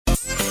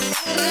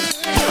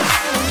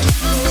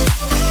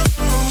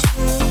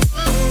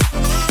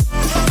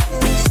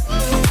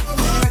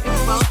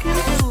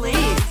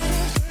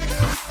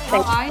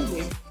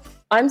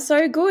I'm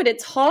so good.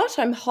 It's hot.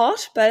 I'm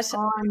hot, but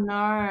Oh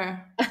no.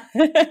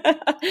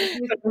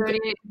 It's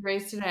 38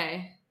 degrees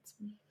today. It's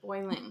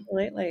boiling.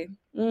 absolutely.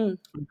 You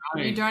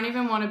No. don't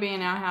even want to be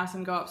in our house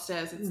and go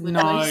upstairs. It's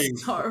literally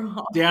so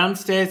hot.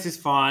 Downstairs is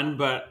fine,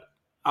 but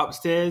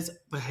upstairs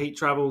the heat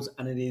travels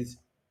and it is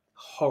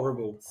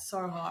horrible.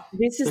 So hot.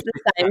 This is the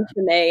same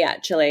for me,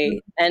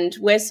 actually. And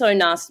we're so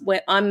nasty.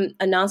 I'm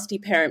a nasty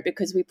parent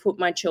because we put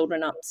my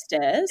children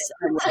upstairs.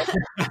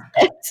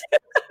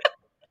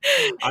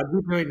 I'd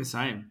be doing the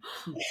same.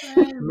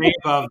 Me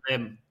above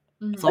them.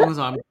 As long as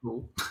I'm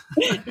cool.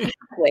 The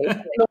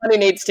one who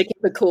needs to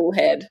keep a cool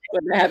head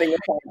when they're having a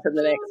time for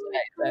the next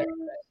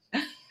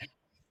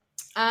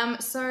day.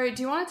 So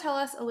do you want to tell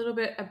us a little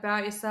bit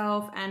about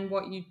yourself and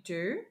what you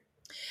do?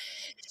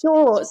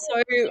 Sure.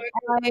 So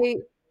I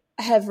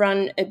have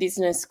run a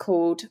business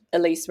called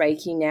Elise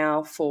Reiki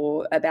now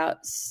for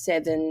about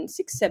 7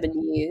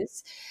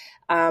 years.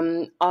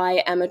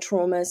 I am a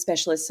trauma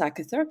specialist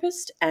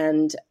psychotherapist,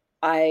 and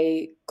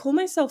I call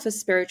myself a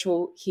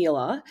spiritual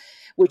healer,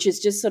 which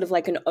is just sort of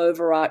like an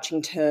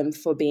overarching term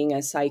for being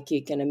a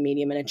psychic and a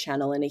medium and a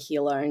channel and a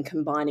healer, and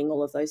combining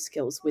all of those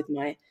skills with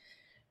my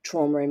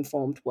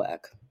trauma-informed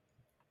work.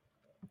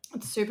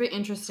 It's super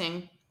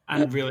interesting.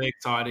 And really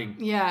exciting.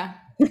 Yeah.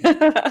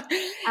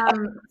 How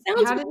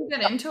did you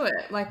get into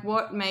it? Like,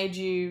 what made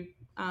you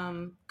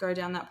go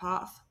down that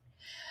path?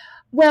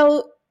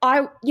 Well,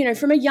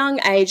 from a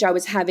young age, I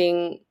was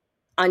having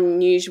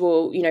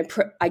unusual,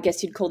 I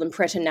guess you'd call them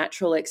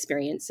preternatural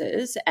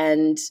experiences.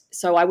 And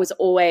so I was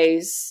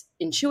always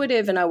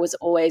intuitive and I was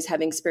always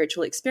having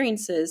spiritual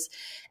experiences.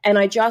 And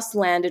I just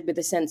landed with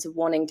a sense of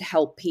wanting to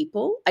help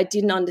people. I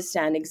didn't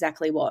understand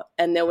exactly what.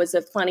 And there was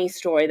a funny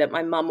story that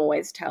my mum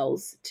always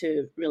tells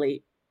to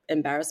really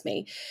embarrass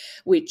me,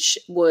 which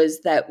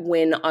was that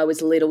when I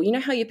was little, you know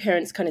how your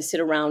parents kind of sit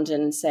around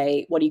and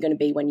say, what are you going to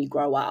be when you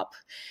grow up?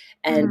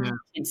 And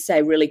he'd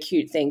say really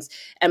cute things.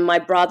 And my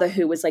brother,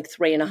 who was like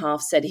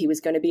 3.5, said he was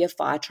going to be a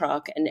fire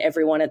truck, and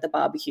everyone at the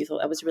barbecue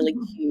thought that was really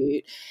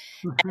cute.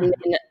 And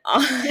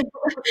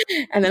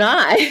then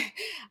I,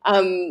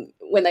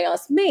 when they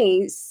asked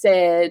me,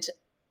 said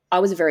I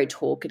was very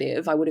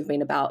talkative. I would have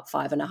been about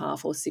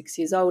 5.5 or 6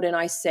 years old. And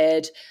I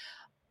said,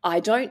 I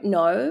don't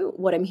know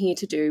what I'm here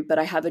to do, but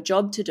I have a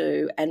job to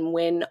do. And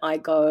when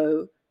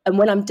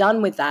I'm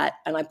done with that,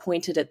 and I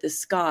pointed at the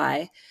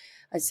sky,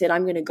 I said,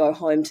 I'm going to go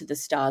home to the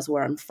stars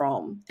where I'm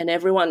from. And I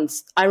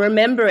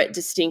remember it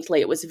distinctly.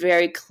 It was a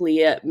very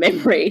clear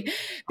memory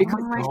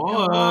because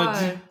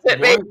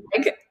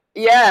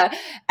yeah.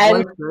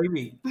 And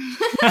creepy.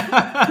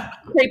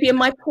 Creepy. And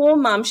my poor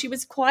mum, she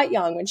was quite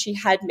young when she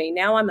had me.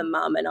 Now I'm a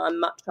mum and I'm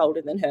much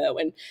older than her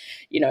when,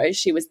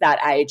 she was that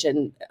age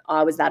and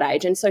I was that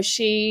age. And so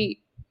she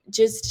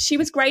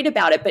was great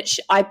about it, but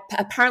I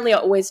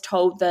always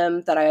told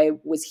them that I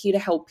was here to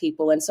help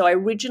people. And so I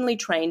originally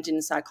trained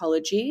in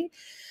psychology,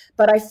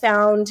 but I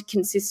found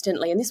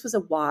consistently, and this was a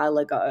while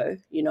ago,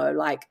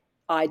 like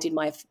I did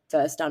my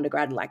first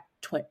undergrad like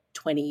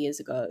 20 years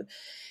ago.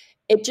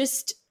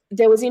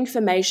 There was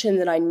information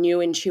that I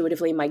knew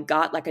intuitively in my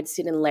gut, like I'd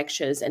sit in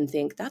lectures and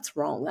think, that's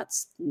wrong,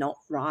 that's not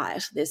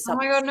right. There's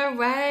something. Oh my God, no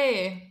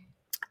way.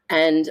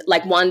 And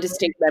like one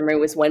distinct memory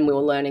was when we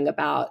were learning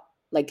about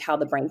like how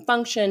the brain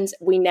functions.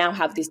 We now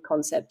have this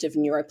concept of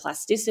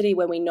neuroplasticity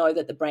where we know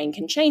that the brain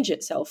can change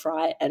itself,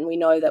 right? And we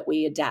know that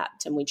we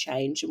adapt and we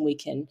change and we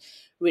can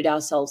rid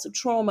ourselves of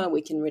trauma,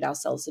 we can rid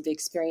ourselves of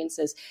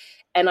experiences.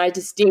 And I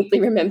distinctly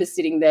remember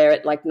sitting there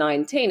at like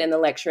 19 and the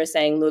lecturer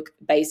saying, look,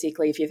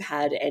 basically if you've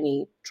had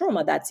any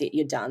trauma, that's it,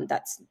 you're done.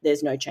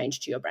 There's no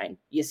change to your brain.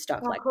 You're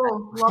stuck like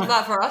cool. That. Love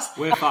that for us.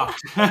 We're fucked.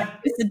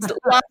 It's a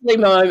lovely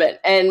moment.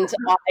 And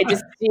I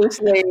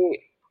distinctly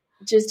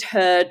just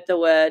heard the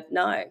word,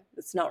 no,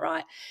 that's not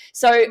right.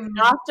 So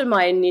after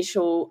my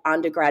initial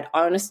undergrad,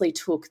 I honestly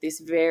took this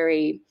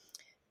very,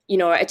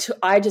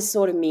 I just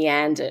sort of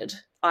meandered.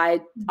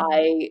 I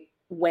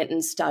went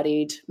and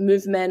studied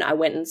movement. I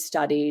went and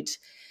studied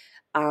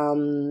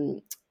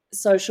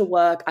social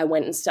work. I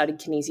went and studied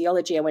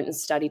kinesiology. I went and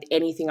studied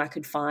anything I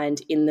could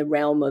find in the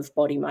realm of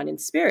body, mind,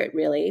 and spirit,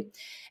 really.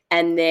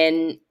 And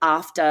then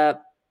after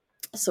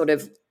sort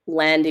of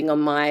landing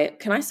on my,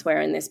 can I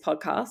swear in this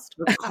podcast?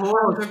 Of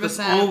course, that's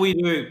all we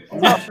do.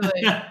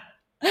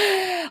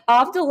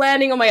 After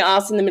landing on my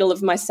ass in the middle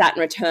of my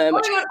Saturn return. Oh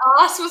my God,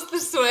 ass was the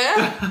swear?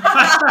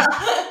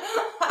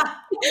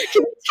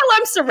 Can you tell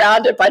I'm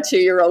surrounded by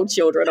 2-year-old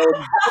children?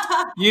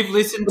 You've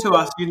listened to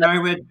us. You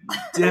know we're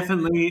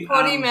definitely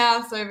potty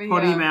mouth over here.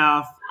 Potty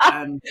mouth.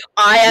 And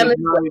I am a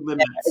swear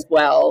bear as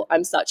well.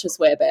 I'm such a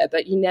swear bear,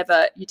 but you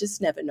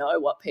just never know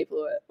what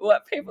people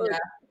are.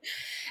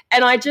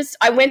 And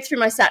I went through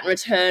my Saturn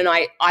return.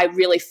 I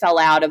really fell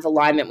out of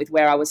alignment with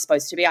where I was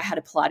supposed to be. I had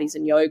a Pilates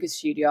and yoga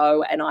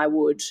studio, and I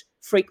would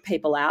freak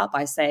people out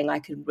by saying I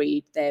could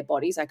read their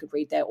bodies, I could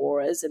read their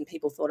auras, and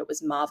people thought it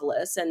was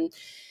marvelous. And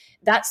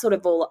that sort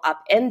of all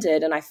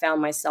upended, and I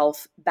found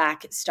myself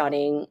back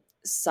studying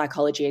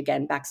psychology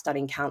again, back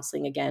studying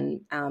counseling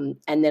again. And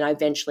then I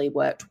eventually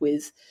worked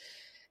with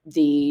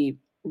the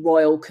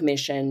Royal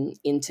Commission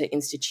into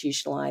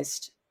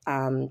institutionalized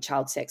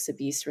child sex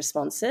abuse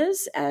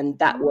responses. And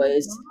that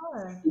was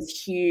this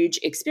huge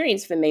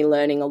experience for me,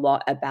 learning a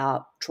lot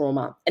about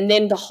trauma. And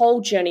then the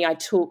whole journey I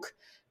took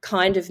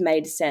kind of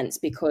made sense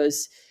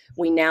because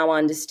we now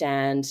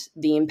understand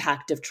the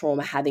impact of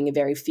trauma having a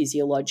very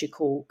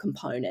physiological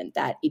component,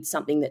 that it's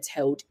something that's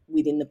held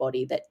within the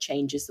body that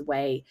changes the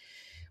way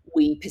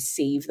we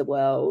perceive the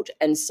world.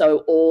 And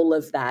so all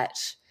of that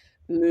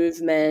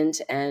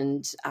movement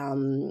and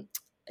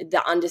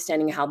the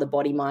understanding how the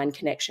body-mind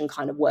connection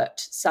kind of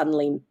worked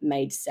suddenly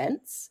made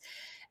sense.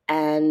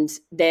 And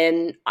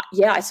then,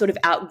 I sort of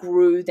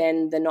outgrew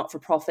then the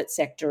not-for-profit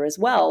sector as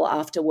well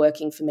after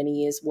working for many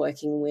years,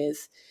 working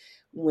with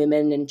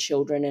women and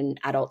children and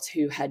adults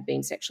who had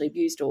been sexually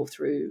abused or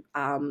through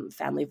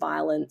family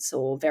violence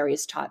or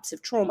various types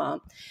of trauma.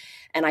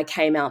 And I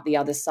came out the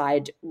other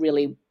side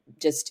really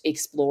just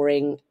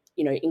exploring,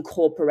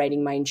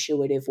 incorporating my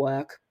intuitive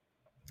work,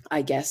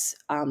 I guess,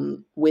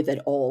 with it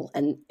all.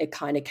 And it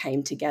kind of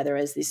came together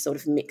as this sort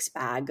of mixed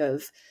bag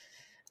of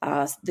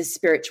the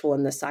spiritual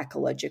and the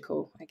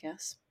psychological, I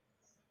guess.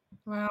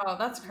 Wow,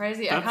 that's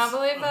crazy. I can't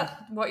believe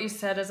that what you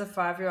said as a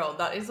 5-year-old.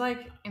 That is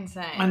like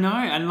insane. I know.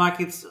 And like,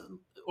 it's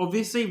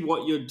obviously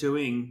what you're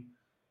doing,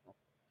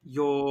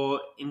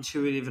 your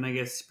intuitive and I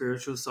guess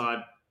spiritual side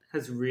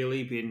has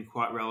really been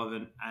quite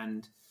relevant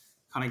and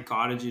kind of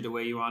guided you to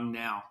where you are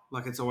now.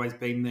 Like, it's always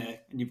been there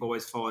and you've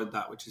always followed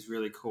that, which is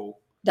really cool.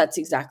 That's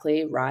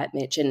exactly right,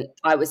 Mitch. And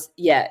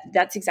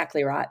that's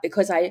exactly right.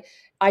 Because I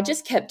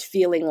just kept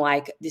feeling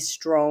like this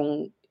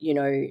strong,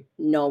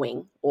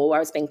 knowing, or I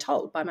was being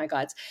told by my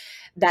guides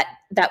that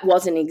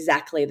wasn't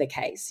exactly the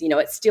case.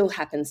 It still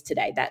happens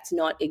today. That's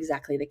not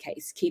exactly the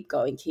case. Keep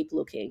going, keep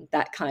looking,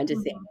 that kind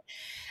of thing.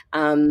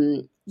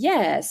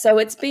 So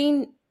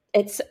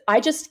I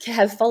just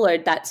have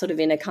followed that sort of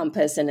inner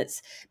compass, and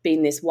it's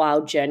been this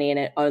wild journey, and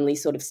it only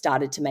sort of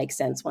started to make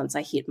sense once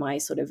I hit my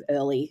sort of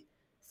early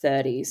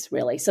 30s,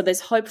 really. So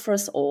there's hope for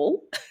us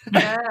all.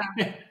 Yeah,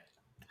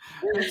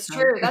 it's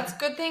true. That's a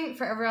good thing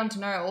for everyone to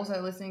know,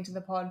 also listening to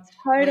the pod.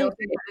 Totally. We also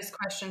get this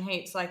question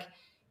heaps, like,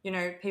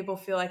 people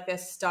feel like they're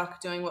stuck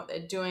doing what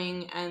they're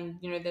doing and,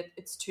 that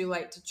it's too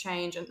late to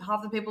change. And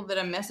half the people that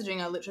are messaging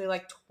are literally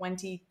like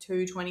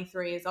 22,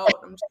 23 years old.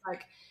 I'm just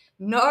like,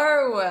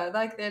 no,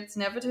 like it's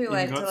never too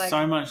late to like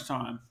so much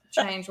time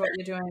change what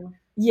you're doing.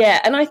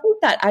 Yeah, and I think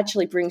that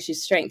actually brings you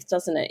strength,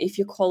 doesn't it? If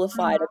you're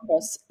qualified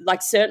across,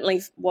 like,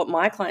 certainly what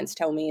my clients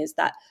tell me is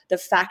that the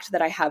fact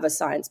that I have a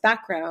science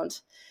background,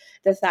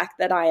 the fact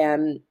that I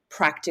am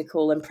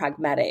practical and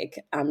pragmatic,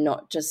 I'm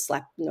not just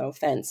no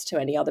offense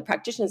to any other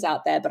practitioners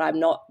out there, but I'm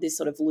not this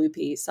sort of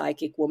loopy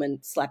psychic woman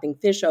slapping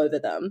fish over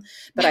them,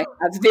 but I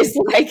have this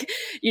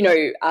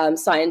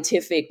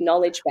scientific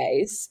knowledge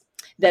base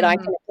that I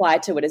can apply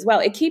to it as well.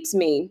 It keeps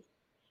me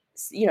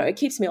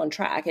on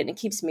track, and it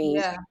keeps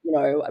me,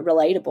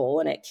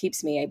 relatable, and it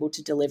keeps me able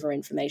to deliver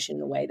information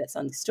in a way that's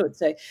understood.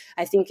 So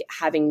I think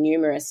having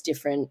numerous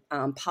different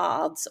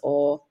paths,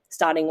 or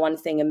starting one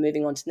thing and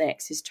moving on to the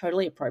next, is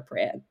totally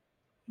appropriate.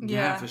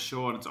 Yeah, for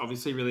sure. And it's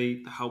obviously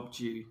really helped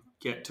you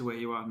get to where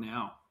you are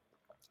now.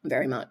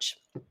 Very much.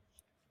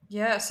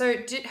 Yeah. So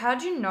how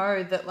do you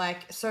know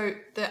that, so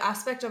the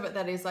aspect of it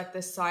that is like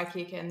the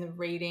psychic and the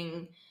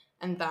reading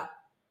and that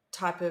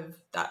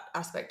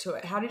aspect to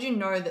it, how did you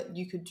know that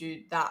you could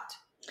do that?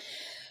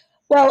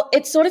 Well,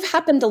 it sort of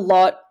happened a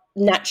lot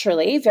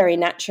naturally, very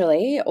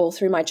naturally, all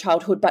through my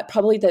childhood, but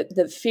probably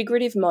the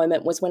figurative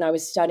moment was when I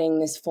was studying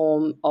this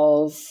form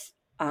of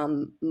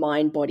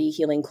mind-body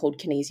healing called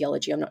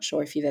kinesiology. I'm not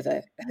sure if you've ever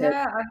heard.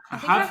 Yeah, I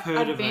think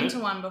I've been to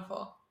one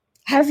before.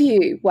 Have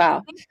you? Wow.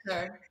 I think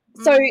so.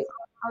 So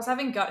I was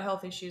having gut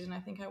health issues, and I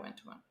think I went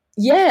to one.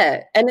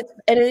 Yeah, and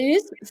it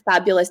is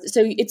fabulous.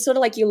 So it's sort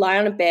of like you lie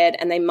on a bed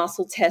and they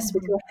muscle test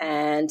with your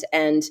hand,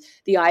 and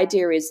the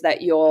idea is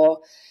that your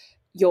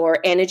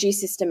energy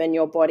system and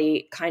your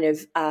body kind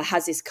of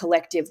has this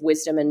collective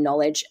wisdom and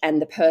knowledge,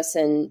 and the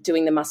person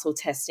doing the muscle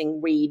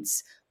testing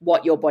reads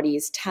what your body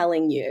is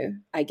telling you,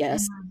 I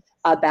guess,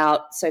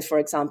 about. So, for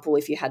example,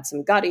 if you had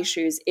some gut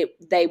issues,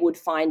 they would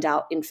find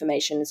out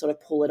information and sort of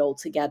pull it all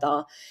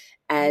together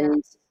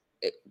and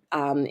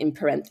in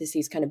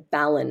parentheses kind of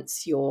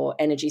balance your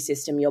energy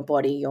system, your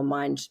body, your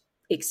mind,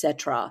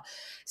 etc.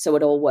 So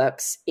it all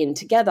works in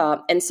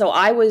together. And so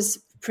I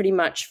was pretty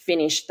much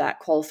finished that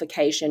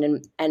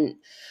qualification, and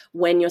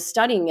when you're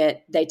studying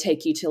it, they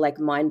take you to like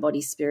mind, body,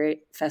 spirit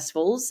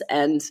festivals,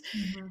 and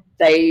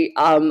they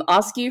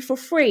ask you for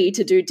free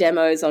to do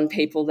demos on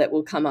people that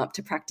will come up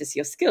to practice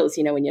your skills,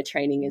 when you're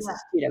training as a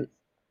student.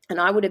 And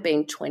I would have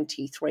been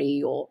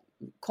 23, or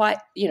quite,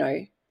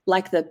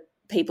 like the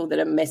people that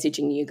are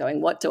messaging you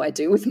going, what do I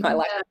do with my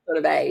life, sort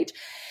of age.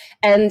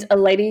 And a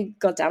lady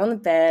got down on the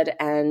bed,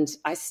 and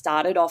I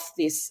started off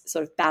this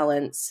sort of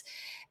balance.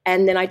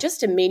 And then I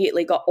just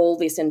immediately got all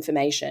this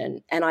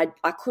information, and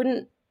I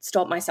couldn't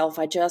stop myself.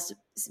 I just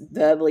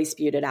verbally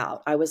spewed it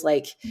out. I was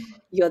like,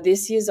 you're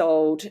this years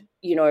old,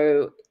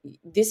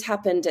 this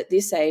happened at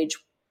this age,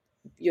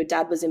 your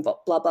dad was involved,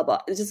 blah, blah, blah.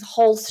 There's this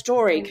whole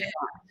story.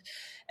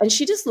 And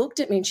she just looked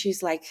at me and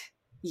she's like,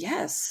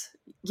 yes,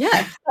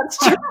 that's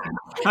true.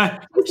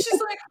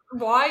 She's like,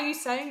 why are you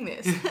saying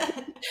this?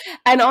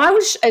 And I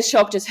was as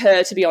shocked as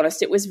her, to be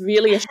honest. It was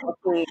really a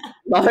shocking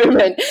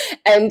moment.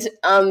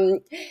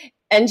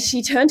 And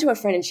she turned to her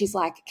friend and she's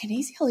like,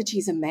 kinesiology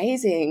is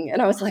amazing.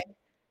 And I was like,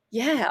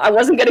 yeah, I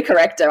wasn't going to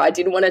correct her. I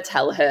didn't want to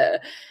tell her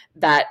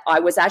that I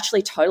was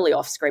actually totally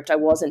off script. I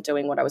wasn't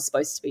doing what I was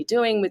supposed to be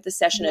doing with the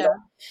session at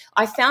all.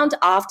 I found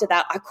after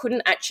that I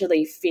couldn't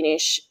actually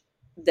finish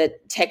the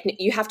technique.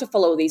 You have to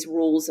follow these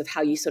rules of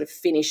how you sort of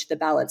finish the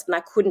balance. And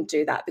I couldn't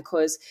do that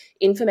because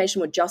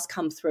information would just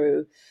come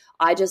through.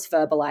 I just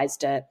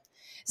verbalized it.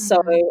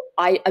 So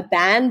I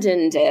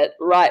abandoned it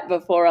right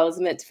before I was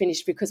meant to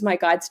finish because my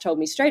guides told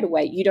me straight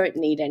away, you don't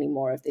need any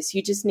more of this.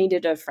 You just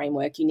needed a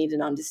framework. You need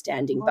an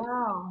understanding. But you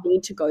don't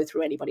need to go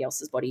through anybody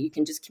else's body. You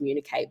can just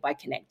communicate by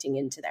connecting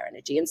into their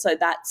energy. And so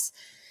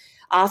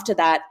after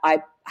that,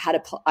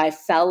 I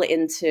fell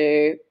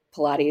into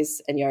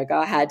Pilates and yoga.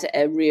 I had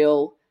a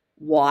real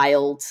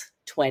wild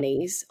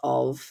 20s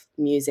of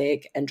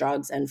music and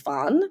drugs and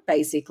fun,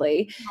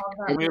 basically.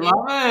 We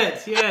love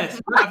it.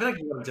 Yes. I feel like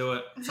you've got to do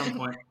it at some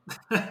point.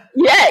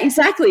 Yeah,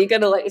 exactly. You're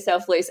going to let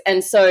yourself loose.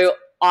 And so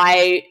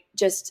I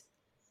just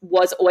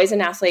was always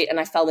an athlete and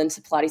I fell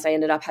into Pilates. I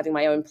ended up having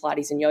my own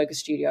Pilates and yoga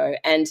studio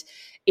and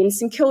in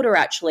St Kilda,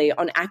 actually,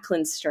 on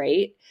Ackland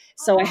Street.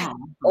 So I had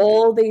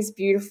all these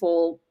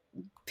beautiful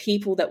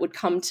people that would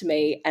come to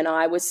me, and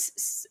I was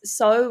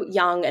so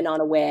young and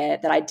unaware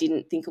that I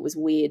didn't think it was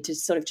weird to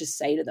sort of just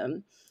say to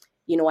them,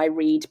 you know, I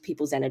read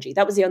people's energy.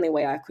 That was the only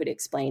way I could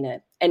explain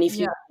it. And if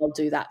you will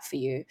do that for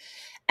you.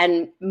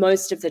 And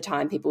most of the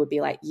time people would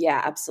be like,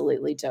 yeah,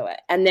 absolutely do it.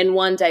 And then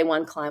one day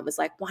one client was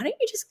like, why don't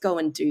you just go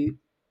and do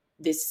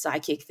this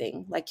psychic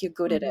thing? Like, you're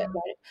good at it.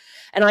 Right?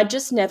 And I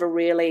just never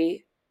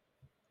really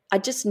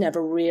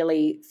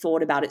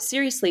thought about it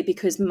seriously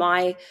because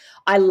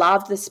I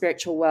loved the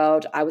spiritual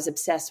world. I was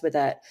obsessed with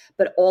it.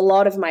 But a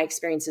lot of my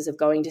experiences of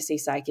going to see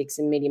psychics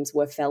and mediums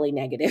were fairly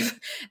negative.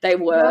 They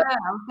were. Yeah,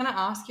 I was going to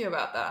ask you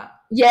about that.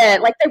 Yeah,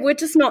 like they were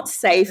just not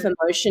safe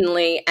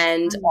emotionally.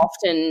 And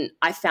often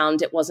I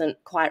found it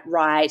wasn't quite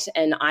right.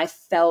 And I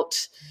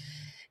felt...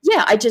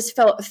 yeah,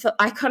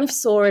 I kind of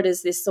saw it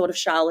as this sort of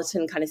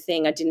charlatan kind of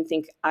thing. I didn't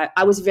think,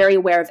 I was very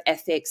aware of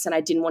ethics and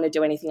I didn't want to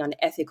do anything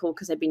unethical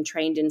because I'd been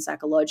trained in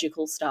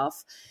psychological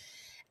stuff.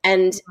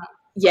 And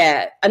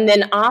and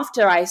then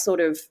after I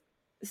sort of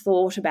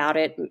thought about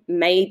it,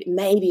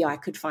 maybe I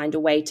could find a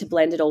way to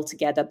blend it all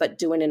together, but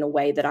do it in a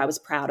way that I was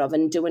proud of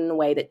and do it in a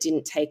way that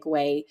didn't take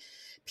away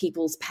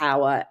people's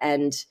power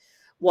and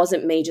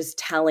wasn't me just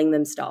telling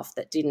them stuff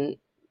that didn't,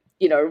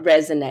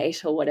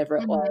 resonate or whatever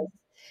it was.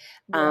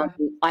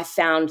 I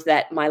found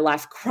that my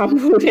life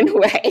crumbled in a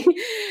way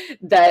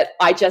that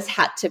I just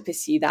had to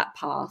pursue that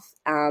path.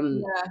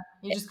 You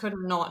just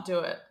couldn't not do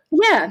it.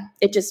 Yeah,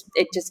 it just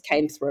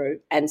came through.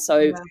 And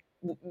so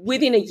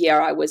within a year,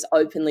 I was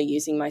openly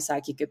using my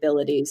psychic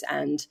abilities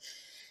and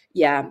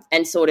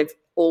sort of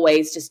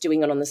always just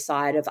doing it on the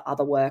side of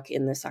other work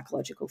in the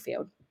psychological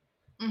field.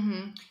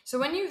 Mm-hmm. So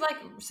when you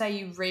say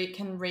you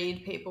can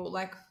read people,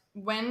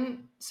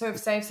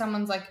 if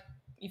someone's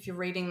if you're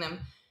reading them,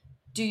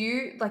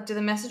 do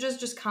the messages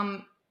just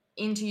come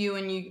into you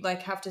and you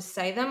have to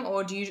say them,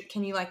 or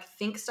can you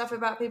think stuff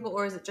about people,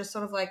 or is it just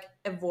sort of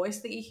a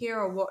voice that you hear,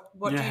 or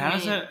what do you mean?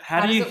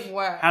 How does it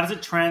work? How does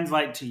it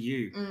translate to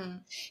you?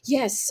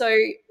 Yes, so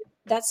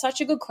that's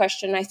such a good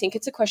question. I think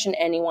it's a question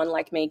anyone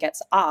like me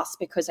gets asked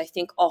because I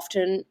think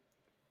often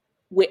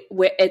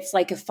it's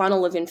like a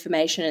funnel of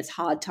information. It's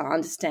hard to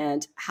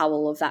understand how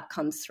all of that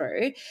comes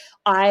through.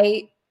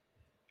 I'm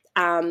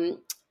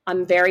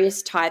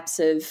various types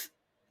of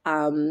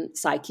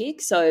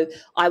psychic. So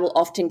I will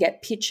often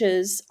get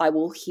pictures. I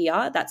will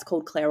hear. That's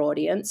called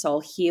clairaudience. So I'll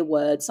hear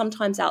words,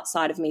 sometimes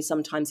outside of me,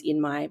 sometimes in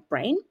my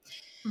brain.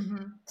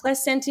 Mm-hmm.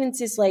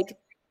 Clairsentience is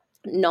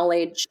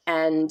knowledge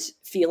and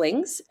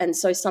feelings. And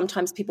so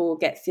sometimes people will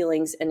get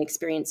feelings and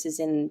experiences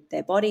in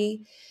their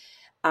body.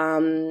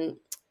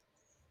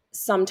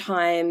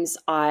 Sometimes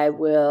I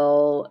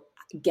will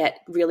get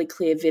really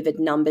clear, vivid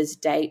numbers,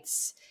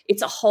 dates.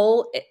 It's a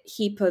whole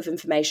heap of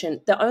information.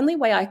 The only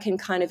way I can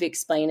kind of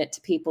explain it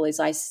to people is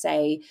I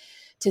say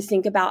to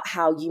think about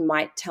how you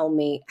might tell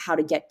me how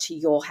to get to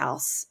your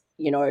house,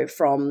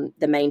 from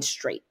the main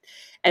street.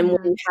 And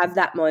when you have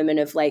that moment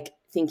of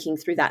thinking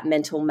through that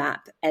mental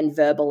map and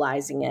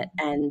verbalizing it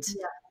and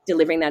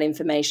delivering that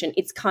information,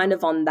 it's kind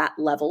of on that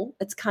level.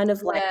 It's kind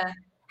of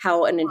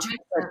how an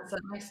interpreter.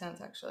 That makes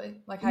sense,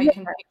 actually. How you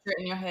can picture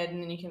it in your head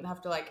and then you can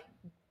have to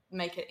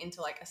make it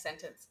into a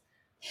sentence.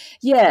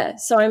 Yeah.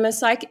 So I'm a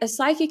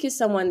psychic is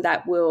someone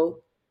that will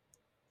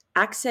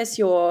access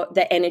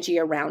the energy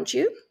around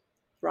you,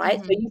 right?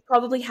 Mm-hmm. So you've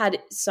probably had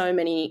so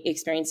many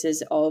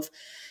experiences of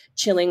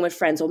chilling with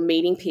friends or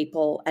meeting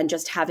people and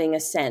just having a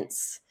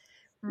sense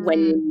when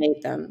you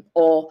meet them,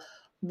 or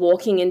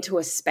walking into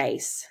a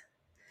space.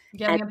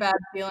 Getting a bad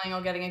feeling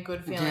or getting a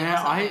good feeling.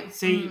 Yeah, I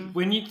see.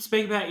 When you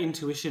speak about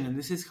intuition, and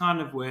this is kind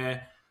of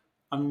where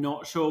I'm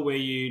not sure where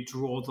you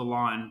draw the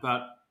line,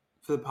 but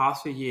for the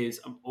past few years,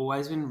 I've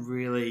always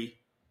been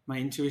my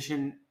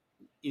intuition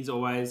is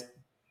always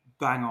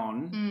bang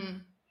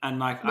on. And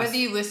like whether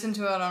you listen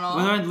to it or not.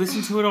 Whether I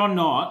listen to it or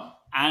not.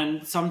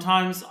 And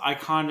sometimes I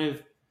kind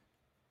of,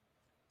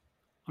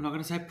 I'm not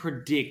going to say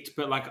predict,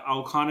 but like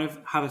I'll kind of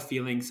have a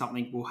feeling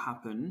something will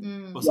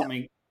happen or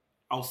something,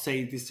 I'll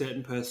see this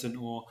certain person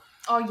or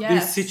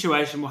this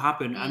situation will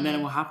happen and then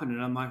it will happen.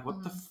 And I'm like,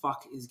 what the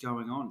fuck is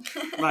going on?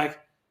 Like,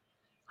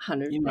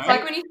 100%. It's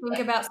like when you think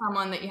about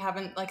someone that you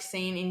haven't like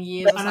seen in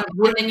years or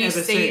something, and then you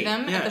see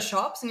them at the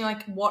shops and you're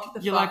like, what the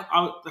fuck? You're like,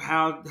 oh,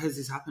 how has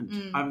this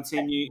happened? I haven't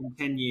seen you in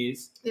 10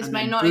 years. This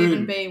may not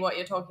even be what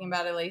you're talking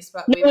about, Elise,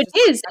 but no,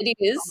 it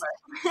is.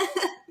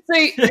 So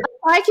a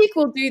psychic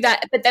will do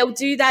that, but they'll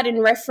do that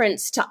in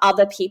reference to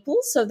other people.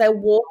 So they'll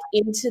walk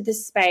into the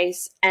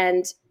space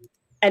and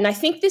I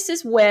think this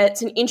is where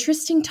it's an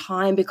interesting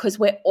time because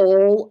we're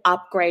all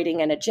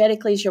upgrading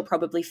energetically, as you're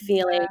probably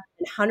feeling,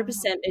 100%.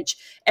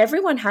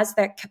 Everyone has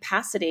that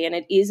capacity, and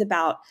it is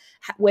about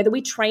whether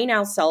we train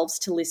ourselves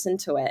to listen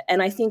to it.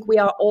 And I think we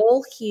are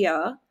all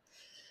here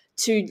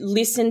to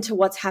listen to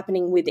what's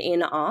happening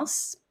within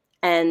us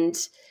and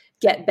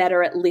get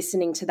better at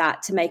listening to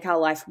that to make our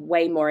life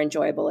way more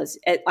enjoyable. As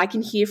I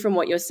can hear from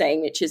what you're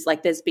saying, which is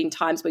like there's been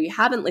times where you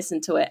haven't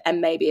listened to it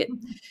and maybe it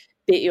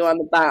bit you on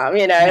the bum,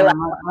 you know. Like,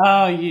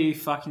 oh, you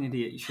fucking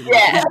idiot! You should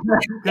have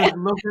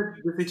look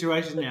at the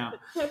situation now.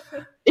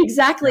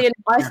 Exactly, and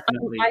I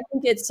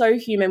think it's so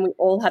human. We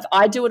all have.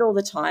 I do it all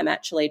the time,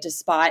 actually.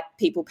 Despite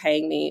people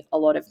paying me a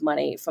lot of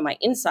money for my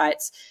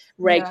insights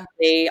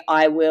regularly,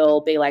 I will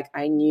be like,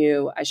 I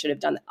knew I should have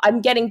done that. I'm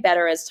getting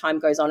better as time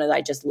goes on, and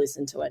I just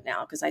listen to it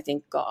now because I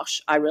think,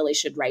 gosh, I really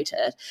should rate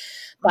it.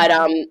 But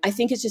I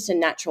think it's just a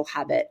natural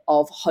habit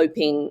of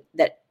hoping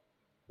that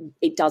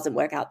it doesn't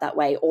work out that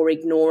way or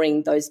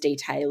ignoring those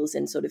details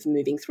and sort of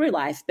moving through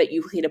life, but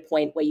you hit a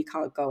point where you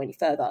can't go any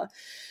further.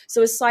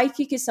 So a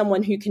psychic is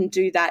someone who can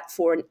do that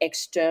for an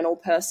external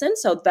person.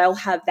 So they'll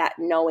have that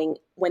knowing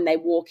when they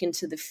walk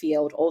into the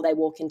field or they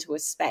walk into a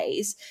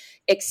space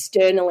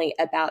externally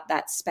about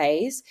that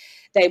space.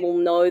 They will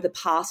know the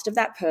past of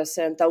that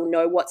person. They'll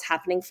know what's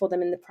happening for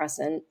them in the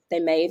present. They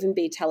may even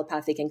be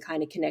telepathic and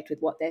kind of connect with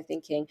what they're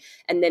thinking.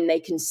 And then they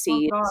can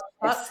see it.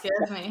 That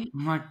scares me. Oh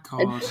my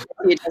God.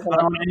 I don't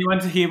want anyone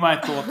to hear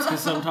my thoughts because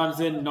sometimes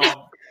they're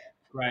not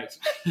great.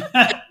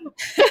 Have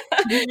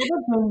you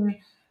ever been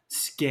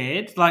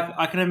scared? Like,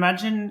 I can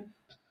imagine.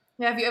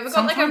 Yeah, have you ever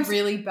got like a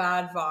really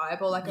bad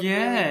vibe or like a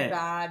really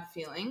bad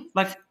feeling?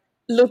 Like,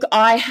 look,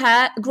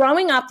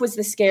 growing up was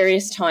the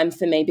scariest time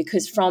for me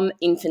because from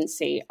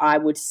infancy I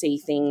would see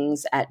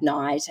things at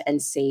night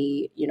and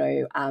see,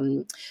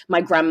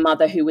 my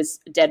grandmother, who was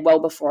dead well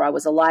before I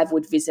was alive,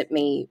 would visit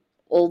me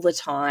all the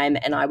time,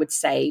 and I would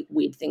say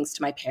weird things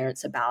to my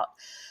parents about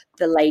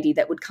the lady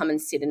that would come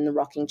and sit in the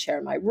rocking chair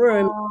in my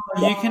room.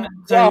 You can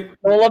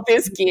all of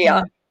this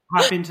gear.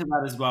 Tap into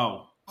that as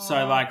well. So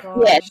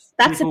yes,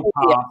 that's a big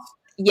deal.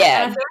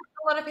 Yeah. And I feel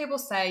like a lot of people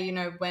say,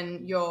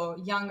 when you're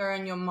younger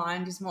and your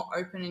mind is more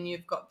open and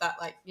you've got that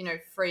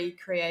free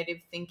creative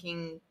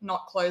thinking,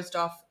 not closed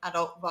off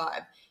adult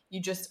vibe, you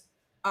just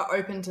are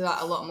open to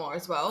that a lot more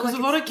as well. Because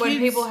a lot of kids, when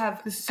people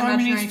have there's so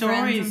many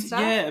stories, of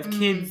mm.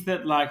 kids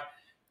that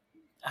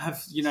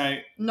have,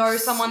 know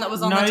someone that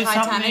was on the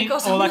Titanic or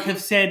something. Or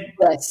have said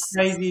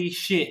crazy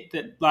shit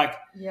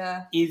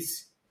that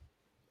is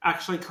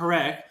actually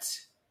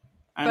correct.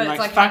 And but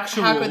it's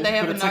factual, how could they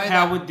ever but it's know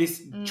how would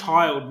this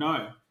child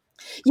know?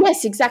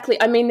 Yes,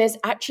 exactly. I mean, there's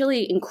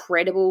actually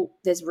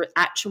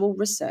actual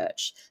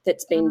research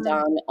that's been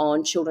done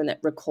on children that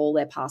recall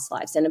their past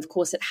lives. And of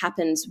course, it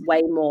happens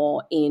way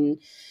more in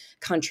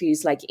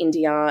countries like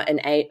India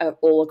and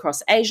all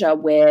across Asia,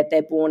 where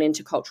they're born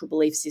into cultural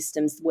belief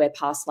systems where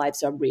past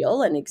lives are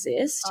real and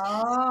exist.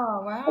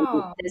 Oh,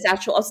 wow. There's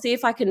I'll see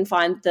if I can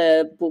find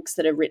the books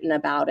that are written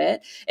about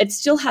it. It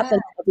still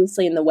happens,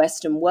 obviously, in the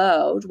Western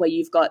world, where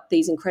you've got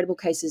these incredible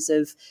cases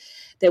of.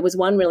 There was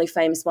one really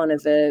famous one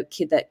of a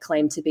kid that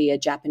claimed to be a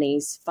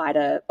Japanese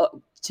fighter,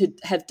 to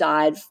have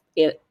died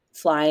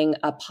flying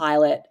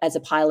as a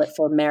pilot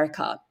for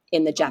America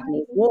in the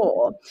Japanese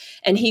War.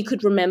 And he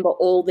could remember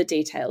all the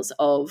details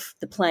of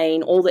the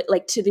plane,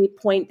 to the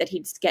point that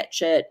he'd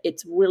sketch it.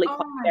 It's really quite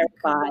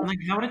terrifying. Like,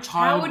 how would a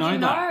child know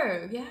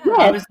that? Yeah.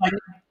 I was like,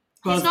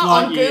 he's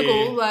not on Google,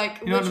 you know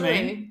literally. What I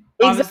mean?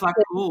 Exactly. I was like,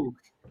 oh,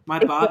 my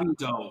Barbie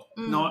doll,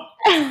 not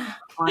a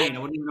plane. I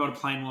wouldn't even know what a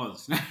plane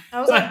was. I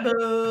was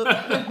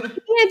like,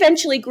 he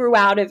eventually grew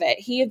out of it.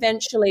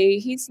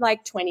 He's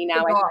like 20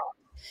 now.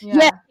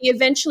 He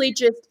eventually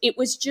it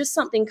was just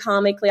something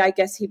karmically, I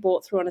guess, he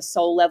brought through on a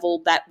soul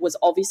level that was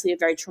obviously a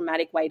very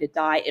traumatic way to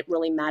die. It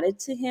really mattered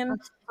to him.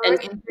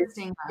 That's so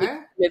interesting, though.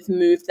 We've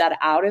moved that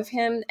out of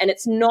him. And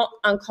it's not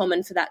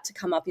uncommon for that to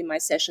come up in my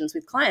sessions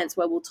with clients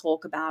where we'll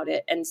talk about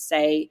it and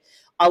say,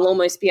 I'll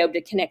almost be able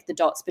to connect the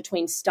dots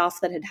between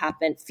stuff that had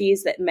happened,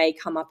 fears that may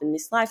come up in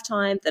this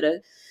lifetime that are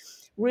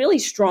really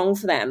strong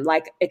for them,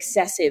 like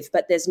excessive,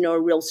 but there's no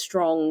real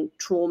strong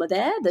trauma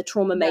there. The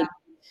trauma may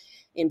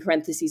in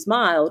parentheses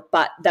mild,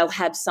 but they'll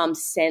have some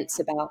sense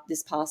about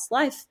this past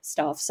life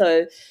stuff.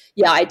 So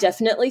yeah, I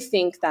definitely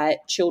think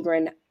that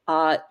children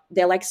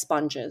they're like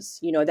sponges,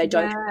 they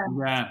don't.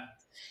 Yeah.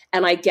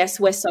 And I guess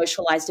we're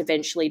socialized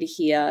eventually to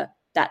hear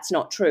that's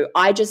not true.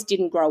 I just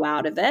didn't grow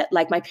out of it.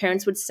 Like my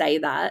parents would say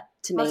that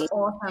to me. That's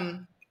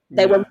awesome.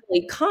 They were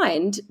really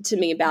kind to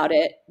me about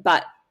it,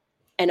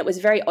 and it was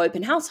a very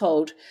open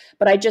household,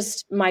 but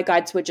my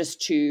guides were just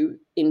too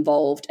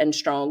involved and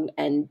strong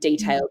and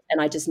detailed,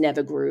 and I just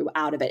never grew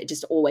out of it. It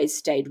just always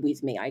stayed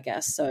with me, I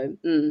guess. So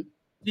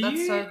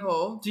That's so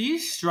cool. Do you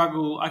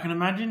struggle? I can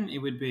imagine it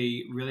would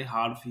be really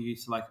hard for you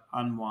to like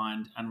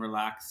unwind and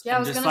relax. Yeah, and I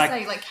was just, going to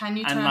say, like, can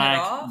you turn it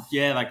off?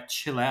 Yeah, like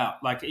chill out.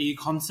 Like, are you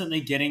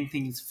constantly getting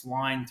things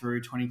flying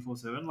through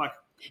 24/7? Like,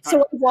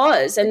 so it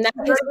was, and that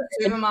you go to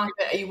the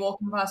supermarket, are you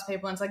walking past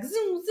people and it's like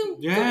zoom, zoom,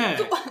 yeah.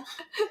 zoom, zoom.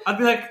 I'd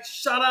be like,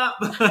 shut up.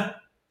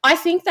 I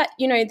think that,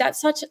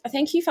 that's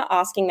thank you for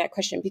asking that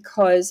question,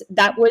 because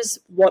that was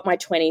what my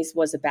 20s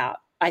was about,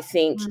 I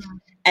think.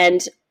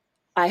 And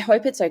I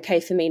hope it's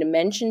okay for me to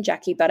mention,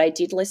 Jackie, but I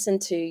did listen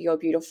to your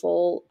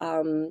beautiful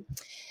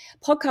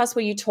podcast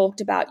where you talked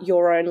about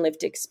your own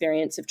lived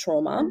experience of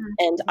trauma.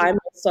 And I'm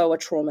also a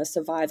trauma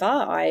survivor.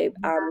 I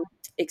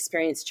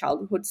experienced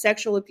childhood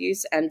sexual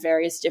abuse and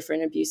various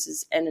different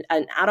abuses in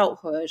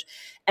adulthood.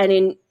 And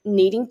in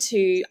needing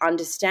to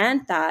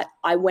understand that,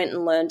 I went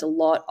and learned a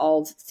lot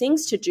of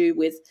things to do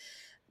with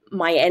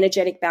my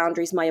energetic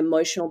boundaries, my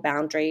emotional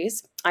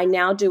boundaries. I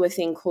now do a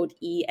thing called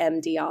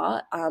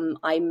EMDR,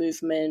 eye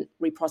movement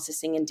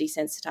reprocessing and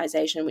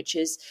desensitization, which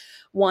is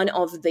one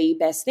of the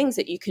best things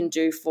that you can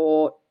do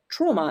for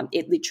trauma.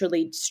 It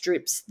literally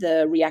strips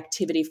the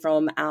reactivity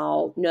from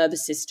our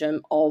nervous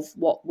system of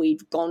what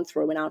we've gone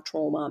through in our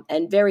trauma,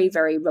 and very,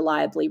 very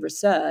reliably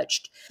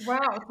researched. Wow.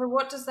 So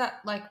what does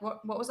that, like,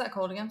 what was that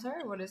called again?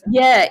 Sorry, what is it?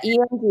 Yeah,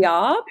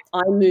 EMDR,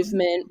 eye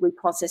movement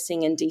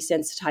reprocessing and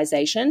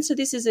desensitization. So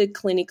this is a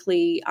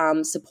clinically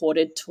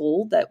supported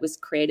tool that was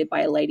created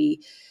by a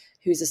lady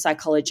who's a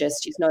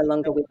psychologist. She's no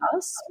longer with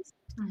us.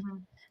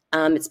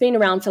 It's been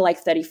around for like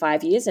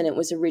 35 years, and it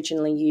was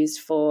originally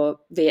used for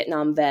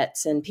Vietnam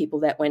vets and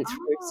people that went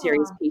through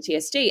serious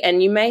PTSD.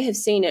 And you may have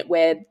seen it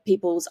where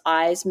people's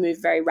eyes move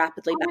very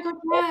rapidly back. Oh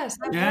my God, yes,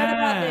 I've heard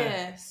about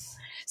this.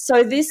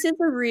 So this is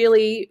a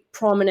really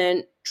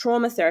prominent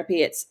trauma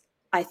therapy.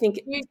 I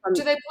think.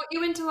 Do they put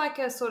you into like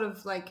a sort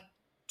of like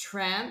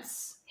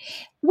trance?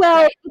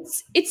 Well,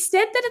 it's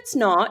said that it's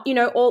not.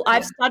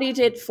 I've studied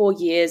it for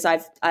years.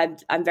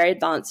 I'm very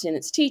advanced in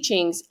its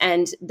teachings,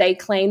 and they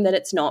claim that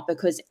it's not,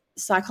 because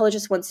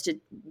psychologists wants to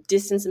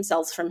distance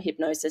themselves from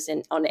hypnosis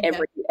on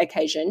every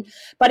occasion.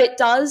 But it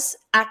does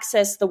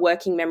access the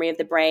working memory of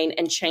the brain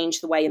and change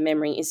the way a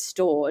memory is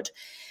stored.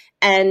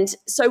 And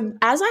so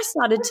as I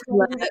started to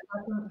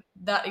learn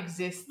that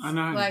exists, I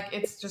know. Like,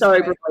 it's just so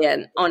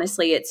brilliant.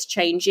 Honestly, it's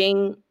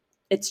changing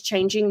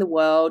the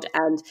world.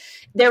 And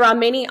there are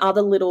many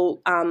other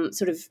little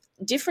sort of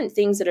different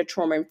things that are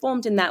trauma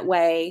informed in that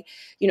way.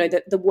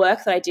 The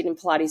work that I did in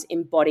Pilates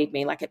embodied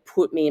me, like it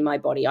put me in my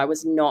body. I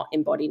was not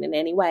embodied in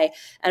any way.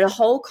 And a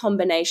whole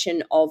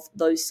combination of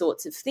those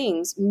sorts of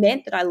things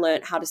meant that I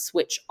learned how to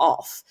switch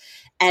off.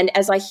 And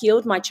as I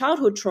healed my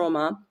childhood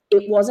trauma,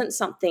 it wasn't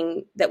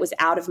something that was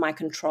out of my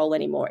control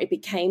anymore. It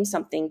became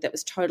something that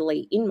was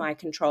totally in my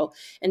control.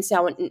 And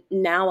so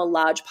now a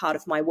large part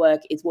of my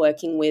work is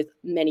working with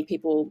many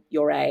people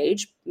your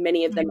age.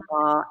 Many of them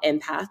are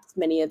empaths.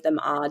 Many of them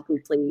are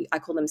deeply, I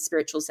call them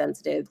spiritual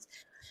sensitives.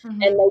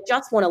 And they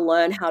just want to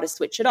learn how to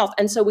switch it off.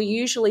 And so we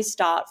usually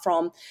start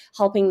from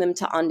helping them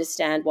to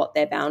understand what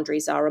their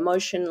boundaries are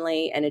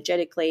emotionally,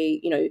 energetically,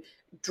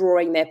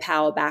 drawing their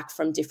power back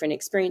from different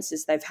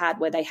experiences they've had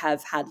where they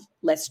have had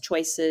less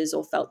choices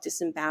or felt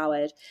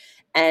disempowered.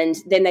 And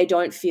then they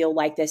don't feel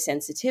like their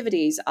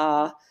sensitivities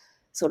are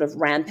sort of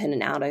rampant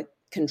and out of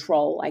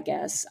control, I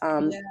guess.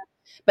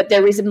 But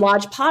there is a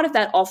large part of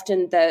that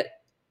often that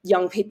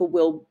young people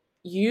will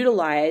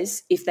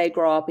utilize if they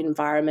grow up in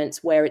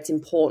environments where it's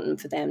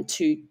important for them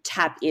to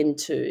tap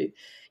into,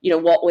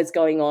 what was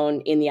going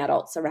on in the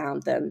adults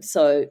around them.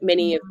 So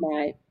many of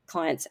my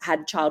clients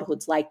had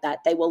childhoods like that.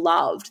 They were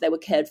loved, they were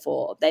cared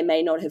for. They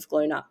may not have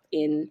grown up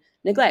in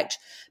neglect,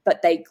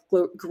 but they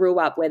grew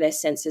up where their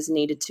senses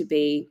needed to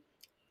be,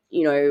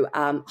 we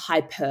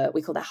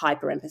call that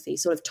hyper empathy,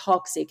 sort of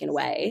toxic in a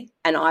way.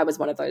 And I was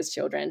one of those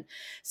children.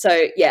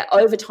 So yeah,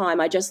 over time,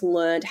 I just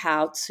learned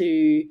how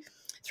to,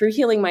 through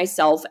healing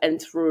myself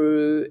and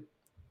through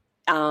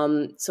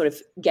sort of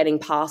getting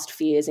past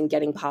fears and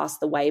getting past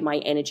the way my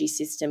energy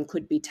system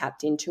could be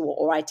tapped into,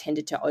 or I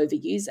tended to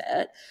overuse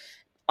it.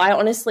 I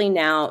honestly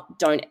now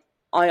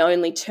I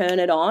only turn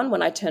it on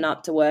when I turn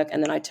up to work,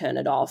 and then I turn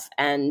it off.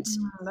 And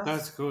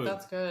that's good.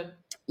 That's good.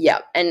 Yeah.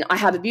 And I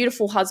have a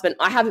beautiful husband.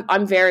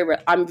 I'm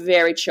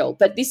very chill,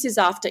 but this is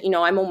after,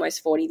 I'm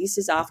almost 40. This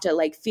is after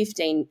like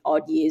 15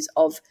 odd years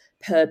of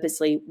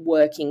purposely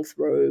working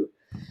through,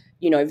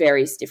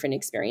 various different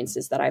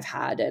experiences that I've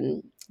had,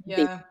 and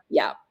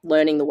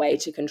learning the way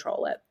to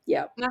control it.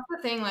 Yeah. And that's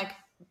the thing, like,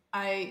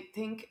 I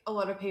think a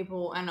lot of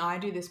people, and I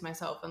do this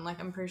myself, and like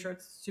I'm pretty sure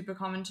it's super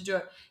common to do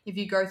it. If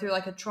you go through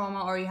like a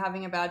trauma or you're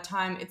having a bad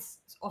time, it's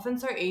often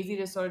so easy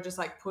to sort of just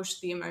like push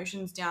the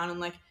emotions down and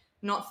like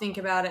not think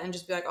about it and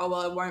just be like, oh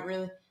well, it won't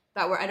really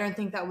I don't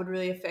think that would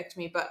really affect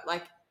me. But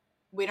like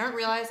we don't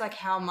realize like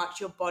how much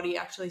your body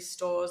actually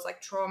stores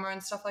like trauma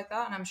and stuff like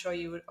that. And I'm sure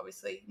you would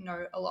obviously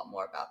know a lot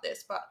more about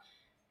this, but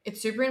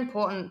it's super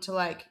important to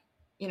like,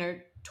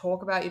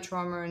 talk about your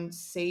trauma and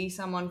see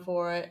someone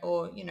for it,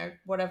 or,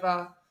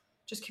 whatever,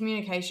 just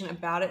communication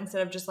about it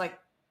instead of just like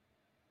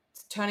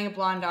turning a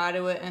blind eye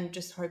to it and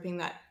just hoping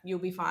that you'll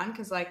be fine.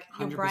 Cause like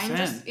your brain 100%.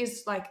 just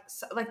is like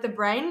the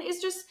brain is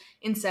just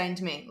insane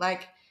to me.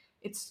 Like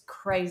it's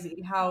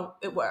crazy how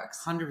it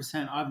works.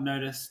 100%. I've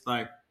noticed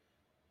like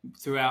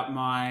throughout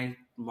my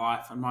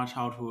life and my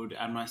childhood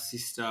and my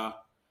sister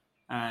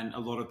and a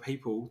lot of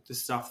people, the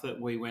stuff that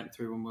we went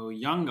through when we were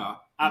younger,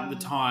 at the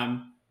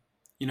time,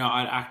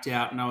 I'd act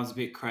out and I was a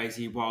bit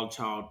crazy, wild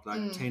child,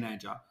 like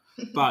teenager.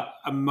 But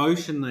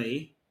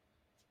emotionally,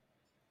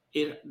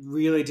 it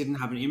really didn't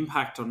have an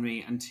impact on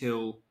me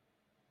until,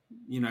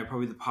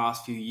 probably the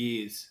past few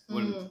years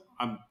when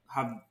I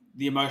have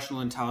the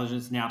emotional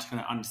intelligence now to kind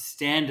of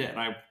understand it. And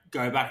I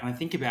go back and I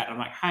think about it. I'm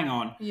like, hang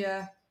on.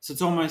 Yeah. So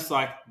it's almost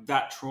like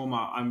that trauma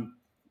I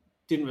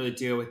didn't really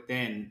deal with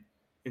then.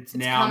 It's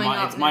now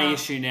my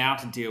issue now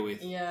to deal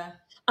with. Yeah.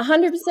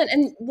 100%.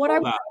 And what I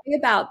would say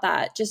about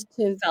that, just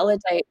to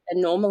validate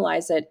and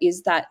normalize it,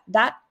 is that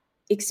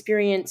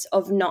experience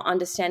of not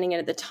understanding it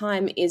at the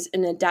time is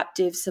an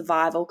adaptive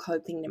survival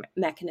coping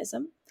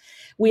mechanism.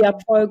 We are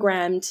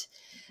programmed,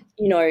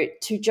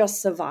 to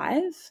just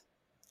survive.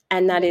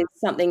 And that is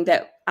something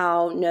that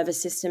our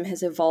nervous system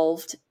has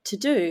evolved to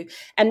do.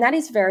 And that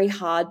is very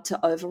hard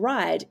to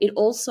override. It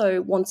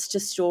also wants to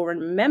store and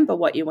remember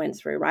what you went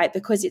through, right?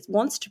 Because it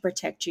wants to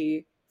protect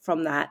you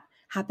from that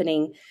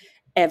happening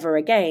ever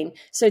again.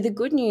 So the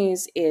good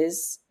news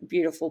is,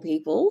 beautiful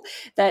people,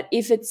 that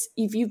if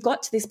you've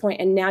got to this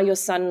point and now you're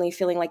suddenly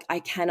feeling like I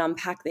can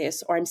unpack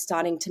this, or I'm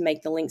starting to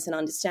make the links and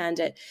understand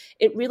it,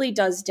 it really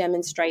does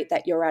demonstrate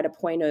that you're at a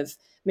point of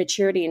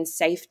maturity and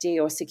safety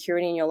or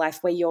security in your life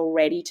where you're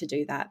ready to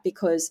do that.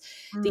 Because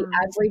the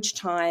average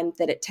time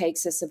that it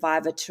takes a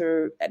survivor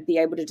to be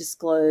able to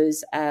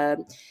disclose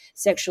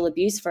sexual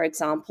abuse, for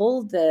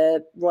example,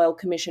 the Royal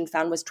Commission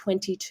found was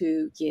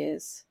 22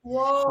 years.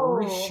 Whoa.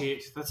 Holy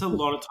shit. That's a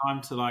lot of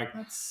time to like...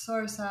 That's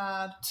so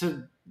sad.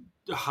 To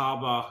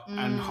harbour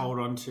and hold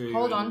on to.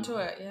 Hold on to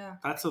it, yeah.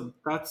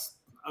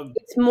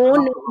 It's more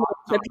normal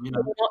for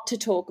people not to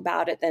talk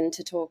about it than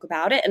to talk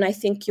about it. And I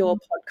think your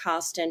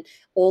podcast and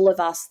all of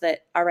us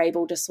that are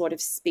able to sort of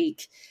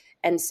speak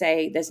and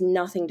say there's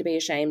nothing to be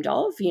ashamed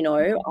of,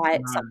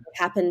 something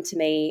happened to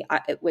me,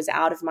 it was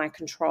out of my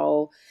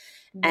control,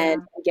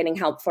 and I'm getting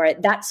help for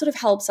it. That sort of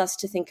helps us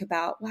to think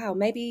about, wow,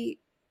 maybe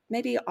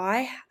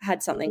I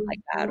had something like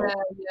that.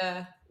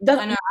 Yeah.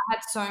 I know I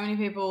had so many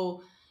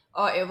people,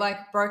 it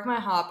like broke my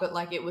heart, but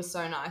like it was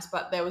so nice.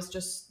 But there was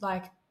just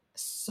like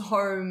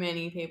so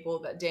many people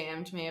that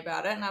DM'd me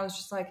about it, and I was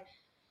just like,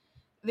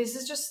 this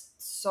is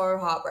just so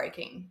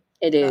heartbreaking.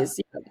 It is.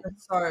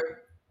 It's so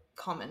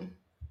common.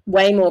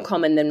 Way more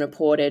common than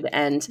reported.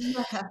 And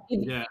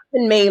even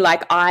me,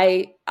 like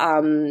I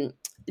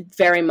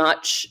very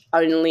much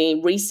only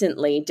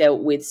recently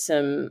dealt with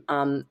some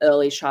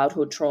early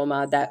childhood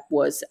trauma that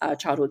was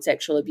childhood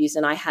sexual abuse,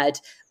 and I had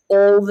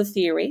all the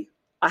theory,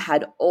 I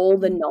had all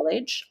the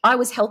knowledge, I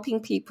was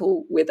helping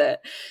people with it.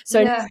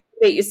 So don't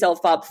beat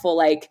yourself up for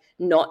like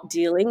not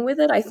dealing with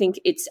it. I think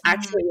it's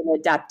actually an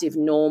adaptive,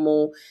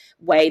 normal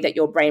way that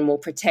your brain will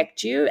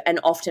protect you, and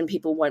often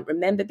people won't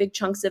remember big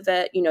chunks of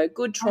it.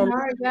 Good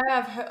trauma.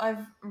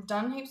 I've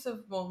done heaps of,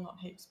 well, not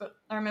heaps, but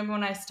I remember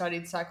when I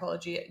studied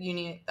psychology at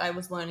uni, I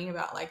was learning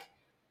about like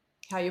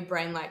how your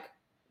brain like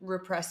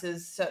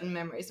represses certain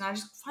memories, and I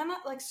just find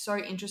that like so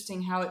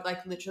interesting how it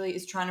like literally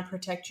is trying to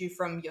protect you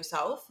from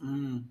yourself.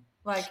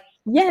 Like,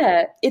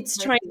 it's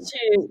trying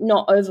to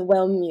not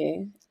overwhelm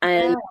you,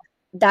 and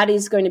that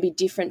is going to be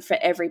different for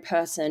every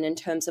person in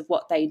terms of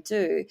what they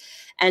do.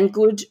 And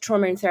good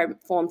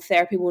trauma-informed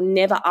therapy will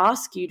never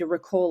ask you to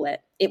recall it.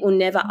 It will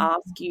never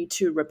ask you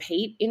to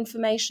repeat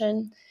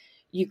information.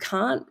 You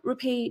can't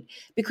repeat,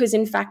 because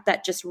in fact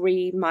that just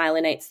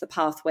remyelinates the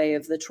pathway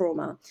of the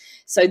trauma.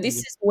 So this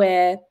is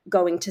where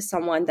going to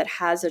someone that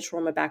has a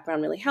trauma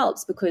background really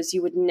helps, because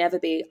you would never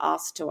be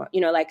asked to,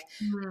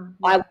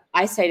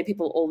 I say to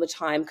people all the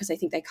time, because I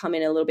think they come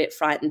in a little bit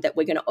frightened that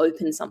we're going to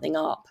open something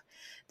up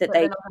that but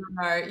they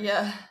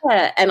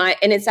know.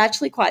 And it's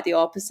actually quite the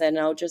opposite. And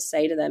I'll just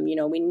say to them,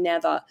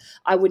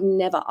 I would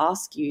never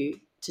ask you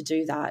to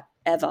do that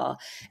ever.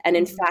 And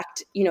in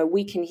fact,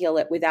 we can heal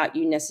it without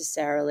you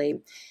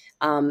necessarily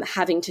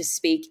having to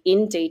speak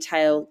in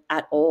detail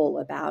at all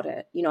about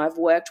it. I've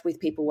worked with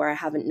people where I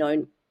haven't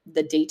known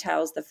the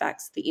details, the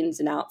facts, the ins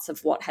and outs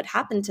of what had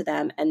happened to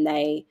them, and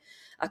they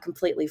are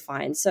completely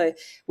fine. So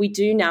we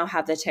do now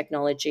have the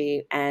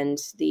technology and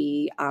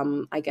the,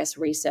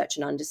 research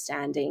and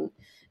understanding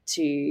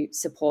to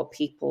support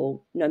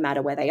people no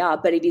matter where they are.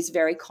 But it is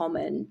very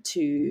common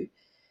to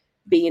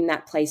be in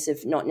that place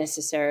of not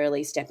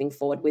necessarily stepping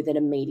forward with it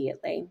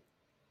immediately.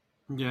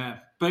 Yeah,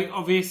 but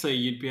obviously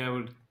you'd be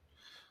able to,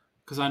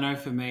 because I know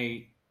for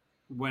me,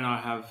 when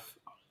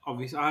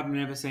obviously I've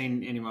never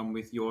seen anyone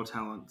with your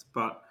talents,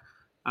 but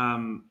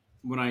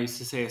when I used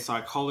to see a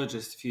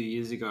psychologist a few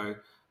years ago,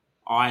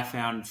 I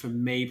found, for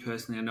me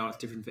personally, I know it's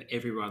different for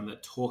everyone,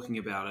 that talking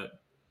about it,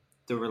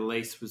 the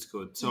release was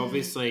good. So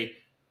obviously,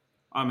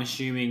 I'm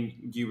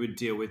assuming you would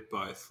deal with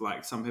both.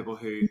 Like some people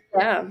who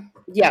Yeah.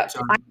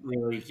 don't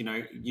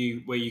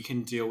really, where you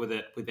can deal with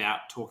it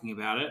without talking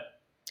about it,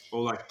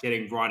 or like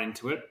getting right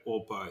into it,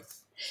 or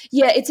both.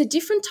 Yeah, it's a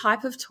different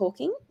type of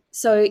talking.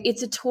 So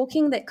it's a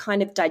talking that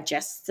kind of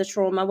digests the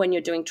trauma when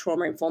you're doing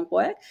trauma-informed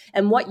work.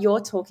 And what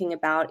you're talking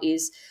about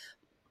is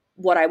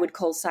what I would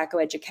call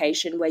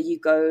psychoeducation, where you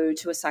go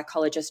to a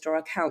psychologist or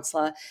a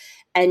counselor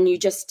and you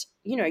just,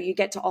 you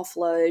get to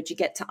offload, you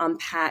get to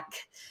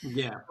unpack.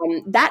 Yeah.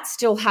 That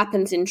still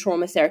happens in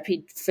trauma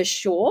therapy for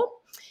sure.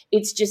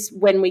 It's just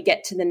when we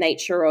get to the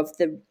nature of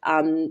the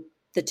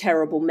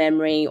terrible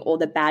memory or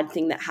the bad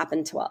thing that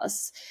happened to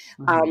us,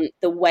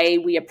 the way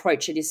we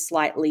approach it is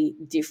slightly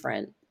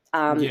different.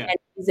 And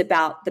it's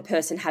about the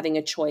person having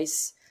a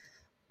choice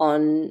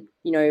on,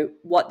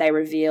 what they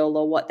reveal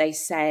or what they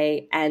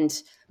say,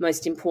 and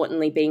most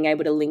importantly, being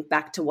able to link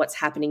back to what's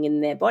happening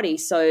in their body.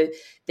 So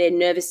their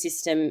nervous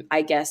system,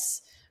 I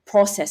guess,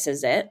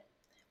 processes it,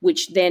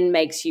 which then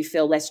makes you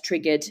feel less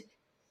triggered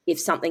if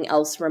something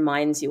else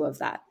reminds you of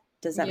that.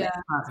 Does that make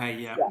sense?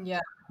 Okay,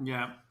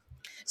 yeah.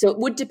 So it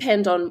would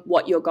depend on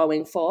what you're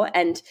going for.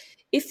 And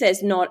if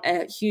there's not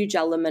a huge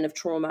element of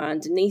trauma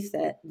underneath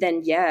it,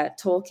 then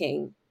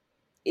talking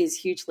is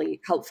hugely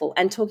helpful.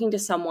 And talking to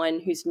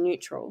someone who's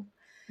neutral.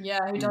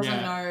 Yeah, who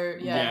doesn't know.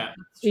 Yeah.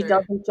 Who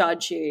doesn't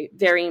judge you.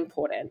 Very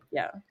important.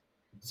 Yeah.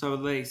 So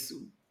Elise,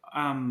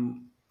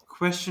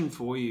 question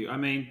for you. I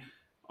mean,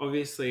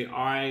 obviously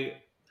I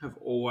have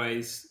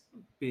always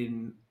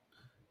been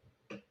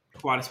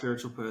quite a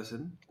spiritual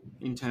person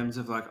in terms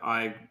of like,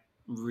 I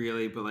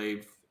really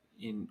believe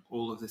in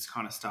all of this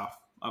kind of stuff.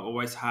 I've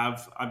always had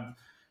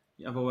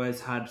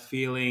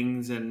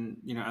feelings and,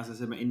 as I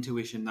said, my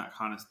intuition, that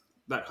kind of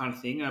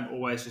thing. I've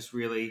always just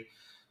really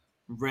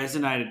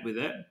resonated with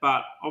it.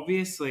 But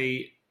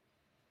obviously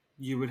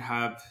you would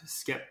have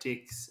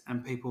skeptics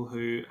and people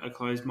who are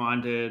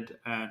closed-minded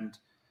and,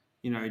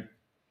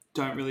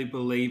 don't really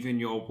believe in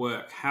your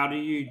work. How do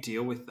you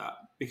deal with that?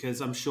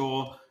 Because I'm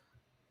sure,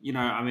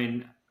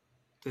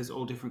 there's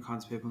all different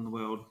kinds of people in the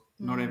world.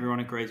 Not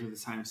everyone agrees with the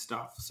same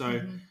stuff.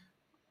 So,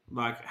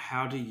 like,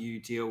 how do you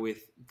deal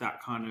with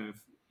that kind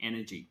of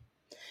energy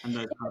and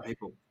those kind of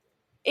people?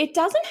 It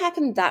doesn't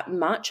happen that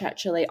much,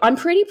 actually. I'm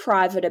pretty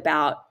private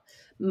about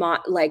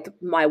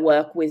my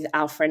work with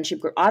our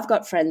friendship group. I've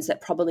got friends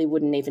that probably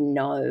wouldn't even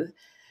know.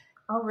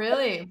 Oh,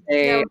 really? Yeah,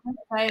 I was going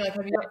to say, like,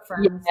 have you got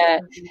friends? Yeah.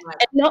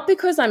 And not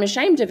because I'm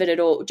ashamed of it at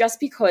all, just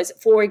because,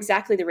 for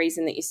exactly the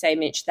reason that you say,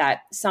 Mitch, that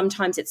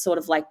sometimes it's sort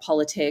of like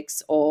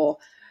politics or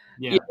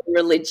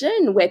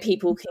religion, where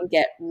people can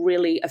get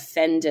really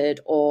offended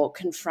or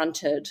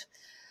confronted.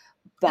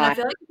 And I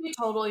feel like if you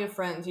told all your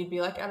friends, you'd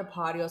be like at a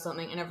party or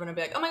something, and everyone would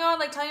be like, "Oh my god,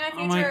 like tell me my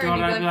future," Oh my God,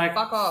 and you'd be like,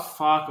 "Fuck off,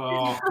 fuck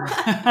off."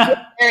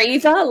 They're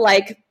either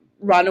like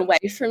run away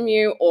from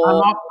you or I'm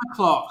off the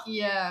clock.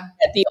 Yeah,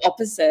 the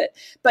opposite.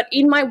 But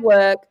in my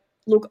work,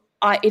 look,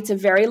 it's a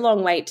very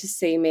long wait to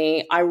see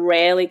me. I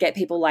rarely get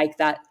people like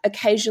that.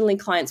 Occasionally,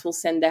 clients will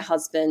send their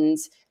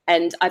husbands,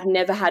 and I've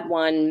never had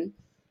one.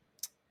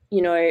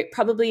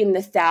 Probably in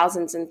the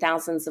thousands and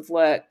thousands of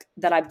work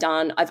that I've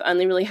done, I've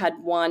only really had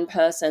one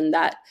person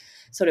that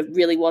sort of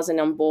really wasn't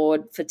on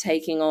board for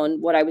taking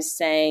on what I was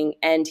saying.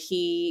 And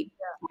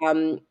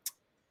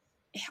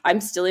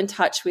I'm still in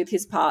touch with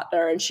his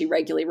partner, and she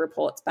regularly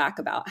reports back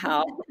about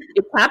how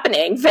it's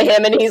happening for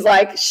him. And he's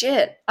like,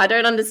 shit, I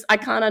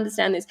can't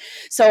understand this.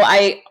 So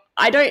I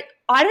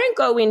don't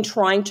go in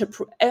trying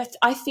to,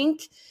 I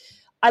think,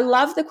 I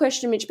love the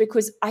question, Mitch,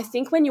 because I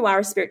think when you are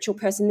a spiritual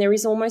person, there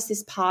is almost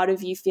this part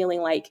of you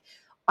feeling like,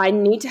 I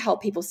need to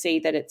help people see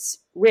that it's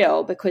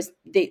real, because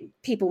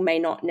people may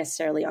not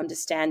necessarily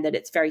understand that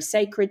it's very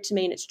sacred to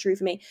me and it's true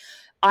for me.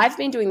 I've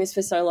been doing this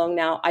for so long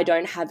now, I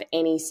don't have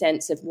any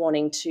sense of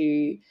wanting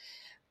to,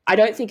 I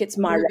don't think it's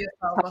my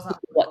right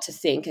what to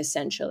think,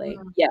 essentially.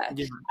 Yeah.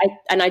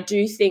 I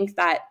do think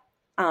that,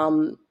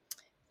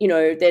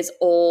 there's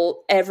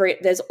all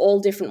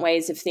different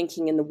ways of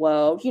thinking in the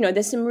world.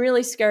 There's some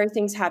really scary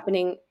things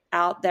happening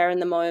out there in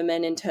the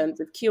moment in terms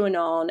of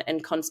QAnon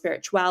and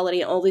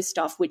conspirituality and all this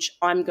stuff, which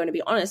I'm going to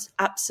be honest,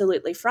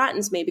 absolutely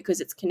frightens me,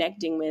 because it's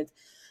connecting with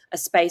a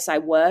space I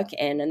work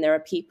in, and there are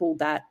people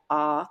that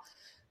are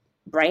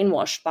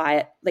brainwashed by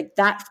it. Like,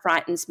 that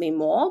frightens me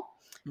more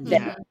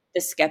than the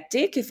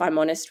skeptic, if I'm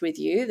honest with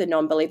you, the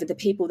non-believer, the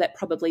people that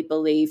probably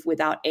believe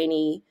without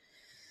any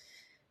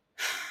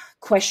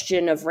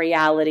question of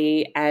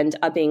reality and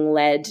are being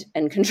led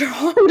and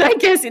controlled, I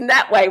guess, in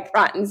that way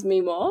frightens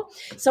me more.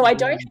 So I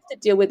don't have to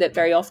deal with it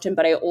very often,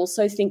 but I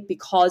also think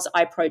because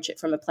I approach it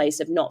from a place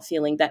of not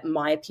feeling that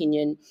my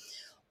opinion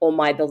or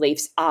my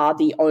beliefs are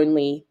the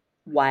only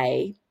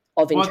way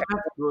of Well, interest.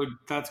 that's good.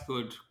 That's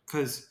good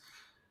because,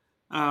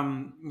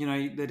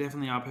 there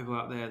definitely are people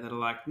out there that are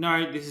like,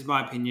 no, this is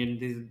my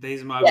opinion.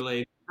 These are my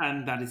beliefs,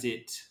 and that is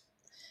it.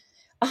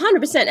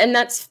 100%, and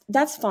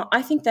that's fine.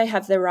 I think they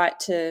have the right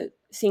to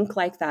think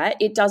like that.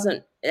 It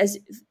doesn't, as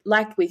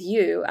like with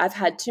you, I've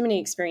had too many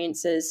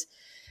experiences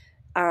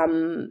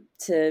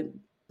to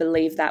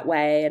believe that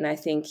way, and I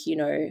think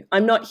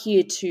I'm not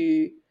here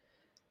to,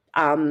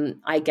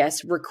 I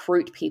guess,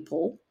 recruit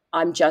people.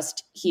 I'm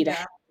just here to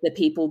help the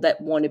people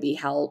that want to be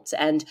helped,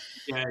 and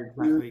Yeah,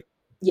 exactly.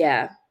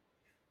 yeah.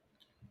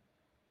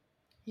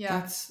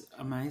 That's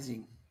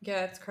amazing.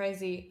 Yeah, it's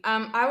crazy.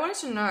 I wanted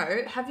to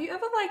know, have you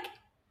ever like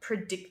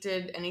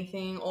predicted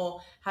anything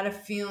or had a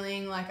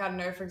feeling like, I don't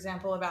know, for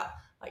example, about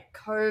like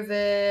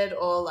COVID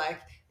or like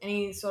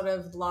any sort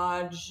of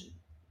large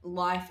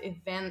life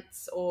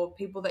events or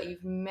people that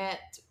you've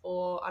met,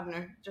 or I don't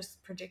know,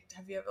 just predict,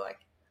 have you ever like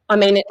I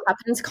mean, it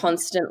happens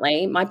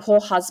constantly. My poor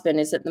husband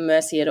is at the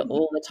mercy of it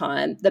all the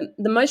time. The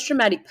most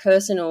dramatic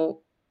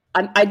personal,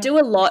 I do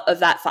a lot of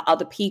that for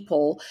other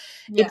people.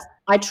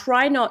 I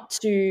try not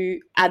to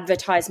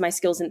advertise my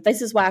skills, and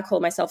this is why I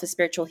call myself a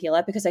spiritual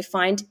healer, because I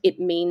find it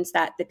means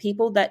that the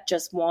people that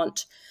just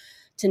want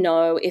to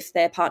know if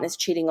their partner's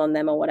cheating on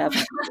them or whatever,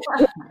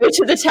 go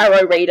to the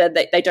tarot reader,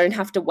 that they don't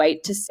have to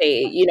wait to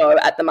see,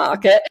 at the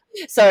market.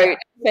 So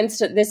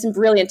there's some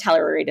brilliant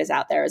tarot readers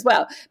out there as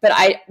well. But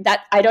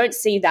I don't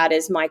see that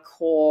as my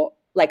core.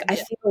 Like, I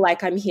feel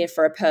like I'm here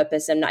for a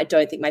purpose, and I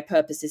don't think my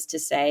purpose is to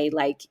say,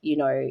 like,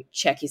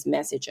 check his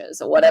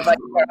messages or whatever.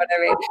 You know what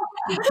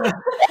I mean?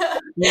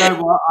 You know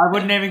what? I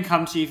wouldn't even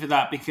come to you for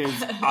that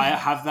because I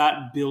have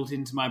that built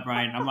into my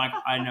brain. I'm like,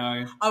 I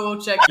know. I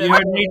will check You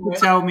don't need to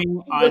tell me.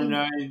 I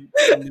know.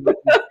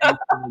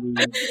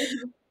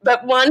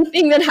 But one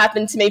thing that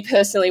happened to me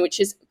personally, which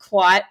is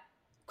quite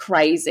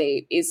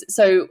crazy, is,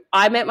 so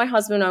I met my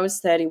husband when I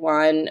was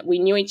 31. We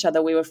knew each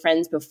other. We were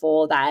friends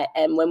before that.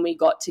 And when we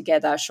got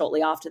together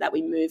shortly after that,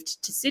 we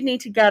moved to Sydney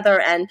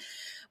together, and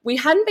we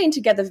hadn't been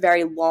together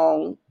very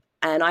long.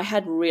 And I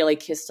had really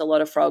kissed a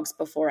lot of frogs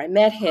before I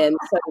met him.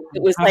 So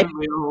it was like,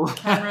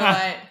 can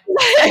relate.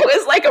 it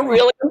was like a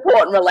really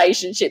important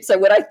relationship. So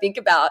when I think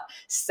about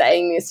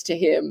saying this to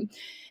him,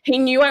 he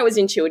knew I was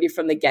intuitive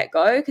from the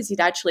get-go because he'd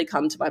actually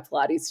come to my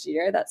Pilates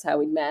studio. That's how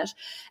we met.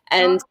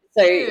 And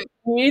so he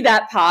knew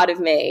that part of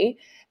me.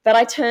 But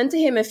I turned to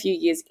him a few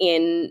years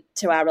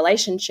into our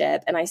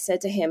relationship, and I said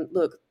to him,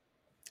 look,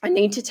 I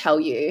need to tell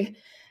you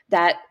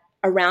that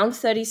around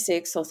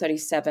 36 or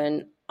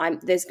 37,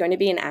 there's going to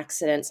be an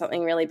accident.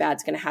 Something really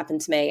bad's going to happen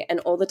to me, and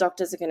all the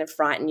doctors are going to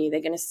frighten you.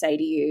 They're going to say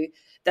to you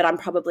that I'm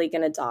probably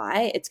going to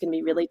die. It's going to be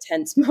a really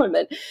tense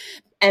moment,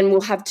 and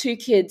we'll have 2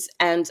 kids.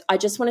 And I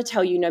just want to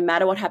tell you, no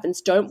matter what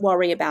happens, don't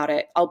worry about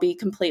it. I'll be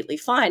completely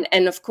fine.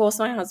 And of course,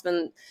 my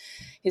husband,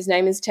 his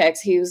name is Tex,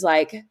 he was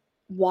like,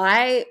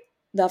 why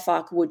the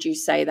fuck would you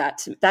say that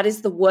to me? That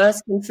is the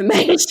worst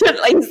information.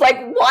 He's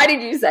like, why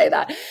did you say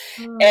that?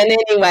 And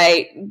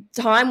anyway,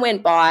 time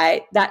went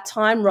by, that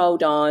time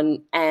rolled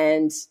on,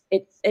 and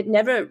it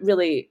never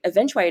really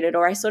eventuated,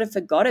 or I sort of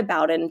forgot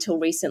about it until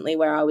recently,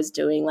 where I was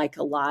doing like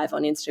a live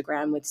on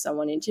Instagram with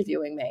someone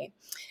interviewing me,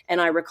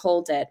 and I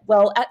recalled it.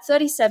 Well, at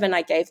 37,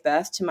 I gave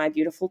birth to my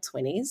beautiful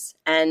twinnies,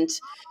 and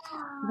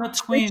you got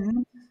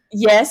twins?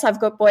 Yes, I've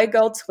got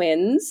boy-girl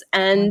twins,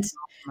 and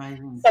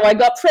amazing. So I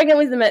got pregnant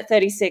with them at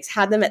 36,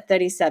 had them at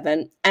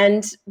 37,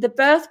 and the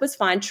birth was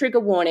fine, trigger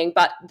warning,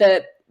 but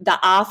the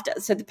after,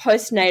 so the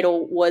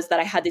postnatal was that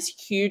I had this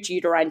huge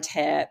uterine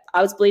tear.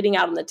 I was bleeding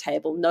out on the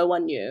table. No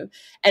one knew.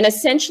 And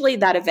essentially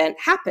that event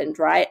happened,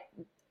 right?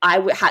 I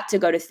had to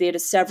go to theatre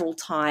several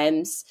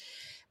times.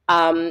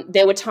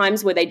 There were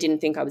times where they didn't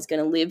think I was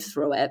going to live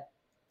through it.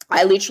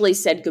 I literally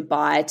said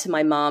goodbye to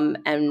my mum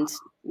and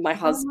my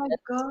husband.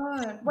 Oh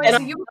my God. Wait, so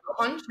you were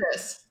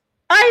conscious?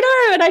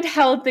 I know, and I'd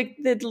held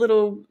the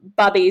little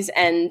bubbies,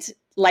 and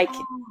like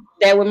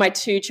they were my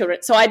 2 children.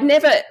 So I'd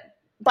never,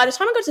 by the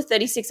time I got to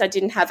 36, I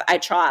didn't have a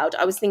child.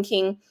 I was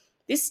thinking,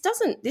 this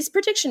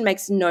prediction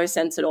makes no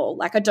sense at all.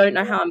 Like, I don't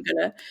know how I'm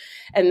going to.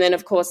 And then,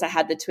 of course, I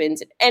had the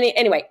twins.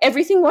 Anyway,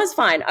 everything was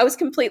fine. I was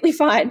completely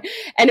fine.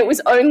 And it was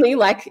only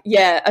like,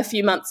 a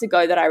few months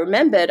ago that I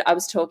remembered I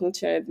was talking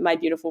to my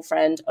beautiful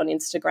friend on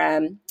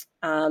Instagram,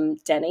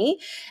 Denny,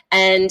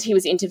 and he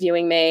was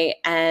interviewing me,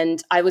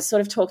 and I was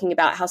sort of talking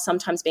about how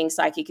sometimes being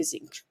psychic is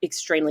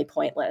extremely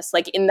pointless.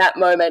 Like, in that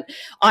moment,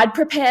 I'd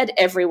prepared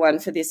everyone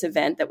for this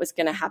event that was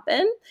going to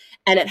happen,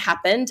 and it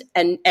happened,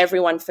 and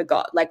everyone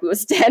forgot. Like, we were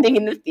standing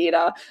in the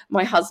theater,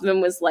 my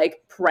husband was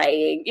like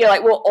praying,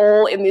 like, we're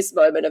all in this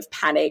moment of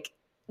panic.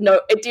 No,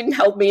 it didn't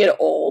help me at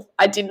all.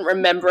 I didn't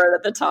remember it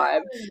at the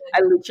time.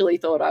 I literally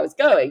thought I was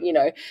going,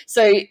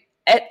 so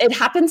it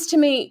happens to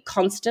me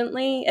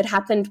constantly. It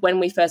happened when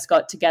we first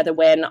got together,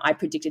 when I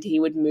predicted he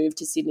would move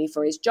to Sydney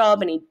for his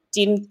job, and he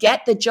didn't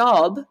get the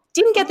job,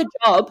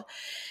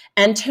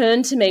 and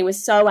turned to me,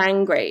 was so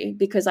angry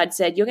because I'd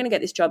said, you're going to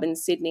get this job in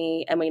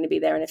Sydney and we're going to be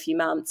there in a few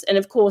months. And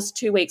of course,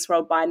 2 weeks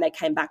rolled by and they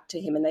came back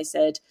to him and they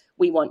said,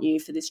 we want you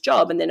for this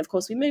job. And then, of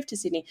course, we moved to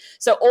Sydney.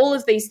 So all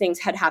of these things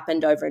had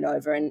happened over and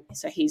over. And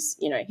so he's,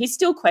 you know, he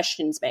still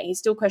questions me. He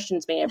still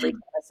questions me every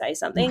time I say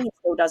something. He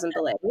still doesn't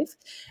believe.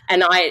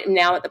 And I am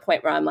now at the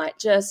point where I'm like,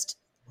 just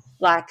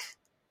like,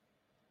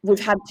 we've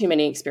had too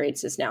many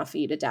experiences now for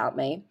you to doubt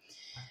me.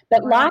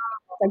 But like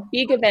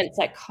big events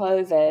like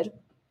COVID,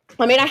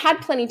 I mean, I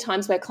had plenty of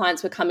times where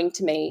clients were coming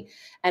to me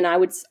and I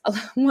would,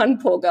 one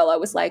poor girl, I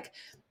was like,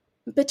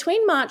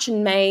 between March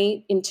and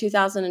May in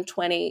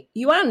 2020,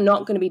 you are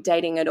not going to be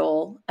dating at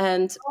all.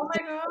 And oh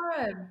my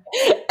God.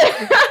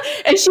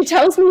 and she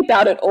tells me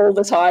about it all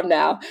the time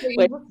now. So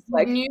you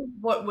knew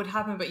what would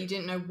happen, but you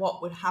didn't know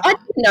what would happen. I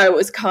didn't know it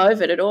was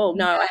COVID at all.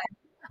 No,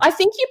 I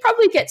think you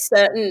probably get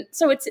certain,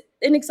 so it's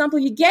an example,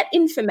 you get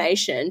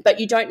information,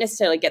 but you don't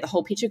necessarily get the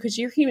whole picture because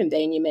you're a human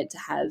being, you're meant to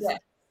have,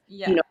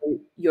 you know,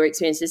 your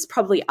experiences.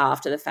 Probably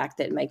after the fact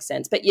that it makes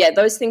sense. But yeah,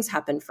 those things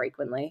happen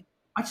frequently.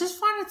 I just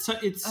find it's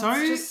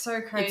just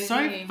so crazy. It's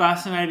so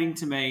fascinating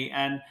to me.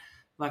 And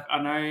like,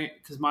 I know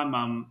because my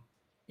mum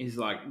is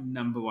like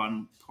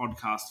 #1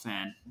 podcast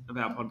fan of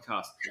our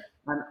podcast.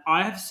 And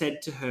I have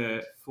said to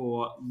her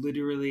for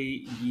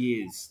literally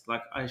years,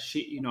 like I've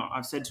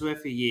said to her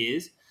for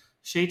years,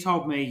 she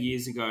told me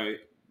years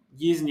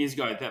and years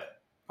ago that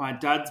my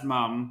dad's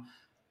mum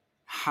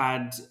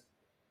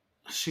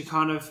she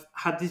kind of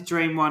had this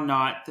dream one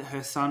night that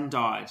her son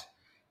died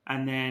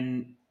and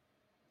then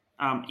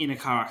in a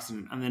car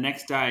accident. And the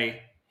next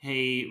day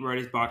he rode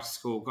his bike to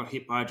school, got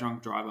hit by a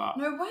drunk driver.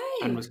 No way.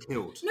 And was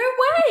killed. No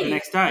way. The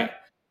next day.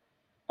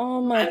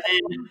 Oh my. And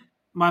then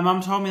my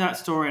mum told me that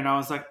story and I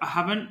was like, I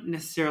haven't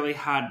necessarily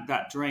had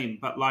that dream,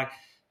 but like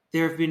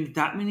there have been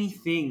that many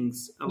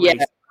things, at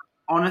least,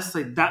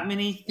 honestly, that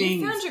many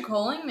things. You found your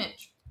calling,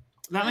 Mitch.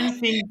 That many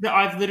things that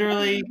I've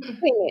literally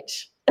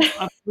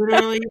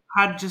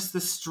had just the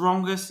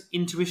strongest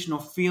intuition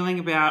or feeling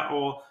about,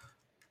 or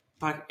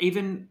like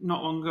even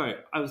not long ago,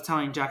 I was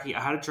telling Jackie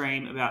I had a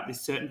dream about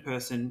this certain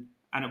person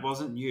and it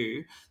wasn't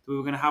you that we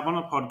were going to have on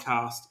a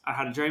podcast. I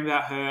had a dream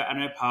about her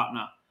and her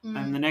partner.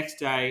 And the next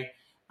day,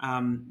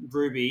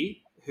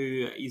 Ruby,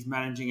 who is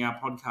managing our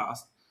podcast,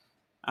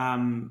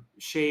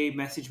 she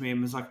messaged me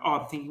and was like, oh,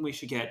 I'm thinking we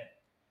should get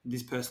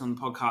this person on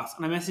the podcast.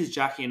 And I messaged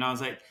Jackie and I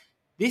was like,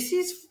 this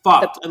is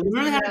fucked. I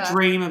literally had a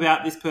dream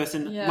about this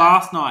person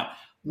last night.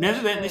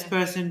 Never met this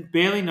person,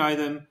 barely know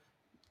them.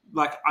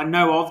 Like, I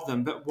know of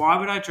them, but why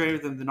would I dream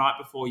of them the night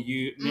before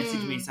you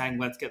message me saying,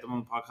 let's get them on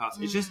the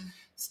podcast? It's just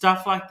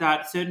stuff like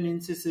that. Certain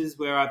instances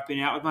where I've been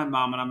out with my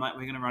mum and I'm like,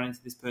 we're going to run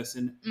into this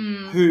person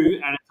and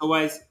it's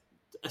always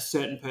a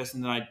certain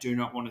person that I do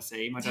not want to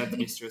see. My dad's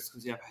mistress,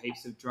 because you have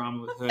heaps of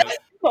drama with her.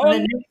 And the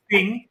next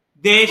thing,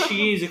 there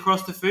she is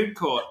across the food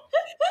court.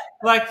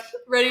 Like,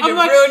 ready to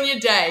ruin your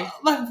day.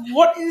 Like,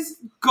 what is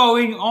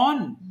going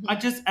on?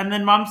 And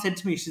then mum said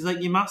to me, she's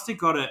like, you must have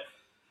got it.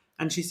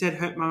 And she said,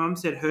 my mum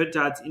said her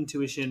dad's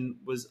intuition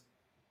was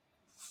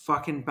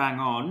fucking bang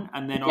on.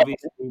 And then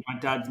obviously my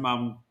dad's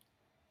mum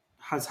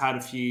has had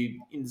a few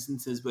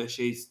instances where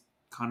she's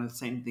kind of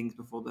seen things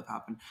before they've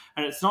happened.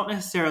 And it's not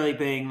necessarily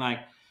being like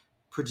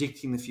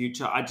predicting the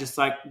future. I just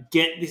like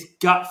get this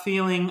gut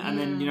feeling. And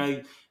then, you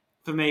know,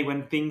 for me,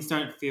 when things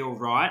don't feel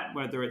right,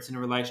 whether it's in a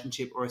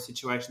relationship or a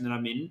situation that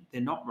I'm in,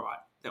 they're not right.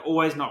 They're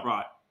always not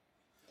right.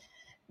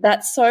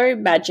 That's so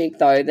magic,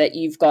 though, that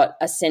you've got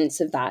a sense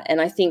of that. And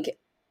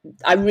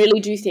I really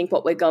do think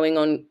what we're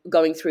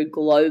going through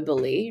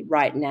globally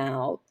right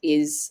now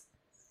is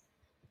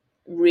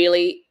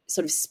really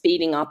sort of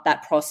speeding up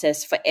that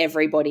process for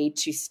everybody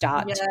to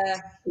start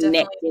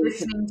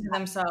listening to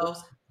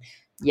themselves.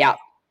 Yeah,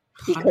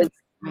 because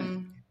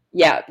I'm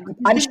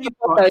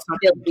sure those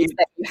abilities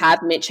that you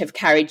have, Mitch, have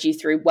carried you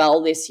through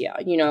well this year.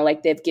 You know,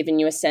 like they've given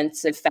you a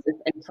sense of faith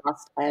and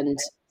trust and,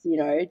 you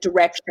know,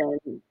 direction.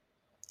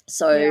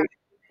 So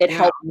it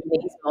helps in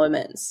these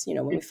moments, you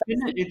know, when it's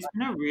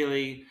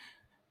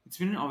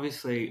been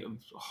obviously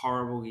a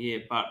horrible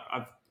year, but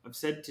I've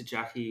said to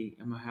Jackie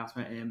and my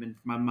housemate Em and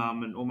my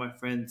mum and all my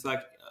friends, like,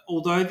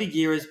 although the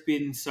year has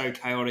been so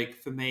chaotic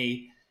for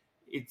me,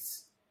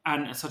 it's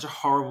such a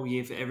horrible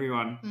year for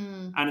everyone.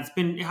 And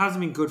it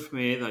hasn't been good for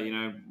me either, you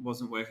know,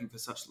 wasn't working for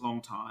such a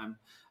long time,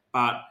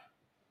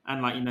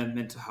 and like, you know,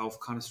 mental health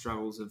kind of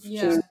struggles of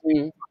just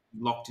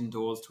locked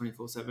indoors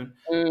 24/7.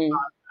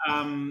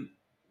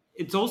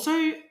 It's also,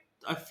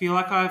 I feel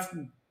like I've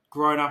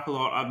grown up a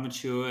lot. I've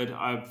matured.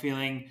 I'm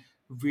feeling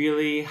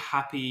really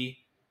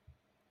happy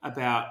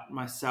about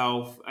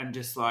myself and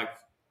just like,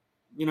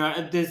 you know,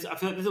 I feel like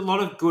there's a lot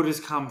of good has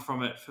come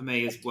from it for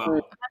me as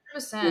well.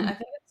 100%. I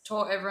think it's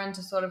taught everyone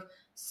to sort of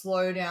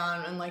slow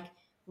down and like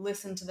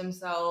listen to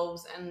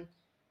themselves and,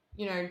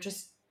 you know,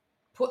 just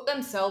put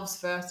themselves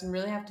first and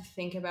really have to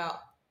think about,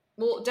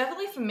 well,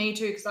 definitely for me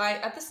too, because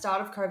at the start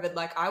of COVID,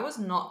 like I was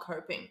not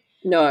coping.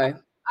 No.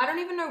 I don't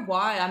even know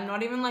why. I'm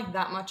not even like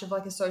that much of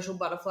like a social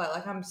butterfly.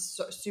 Like I'm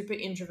super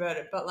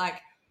introverted, but like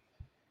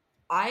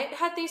I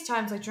had these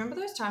times, like, do you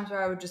remember those times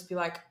where I would just be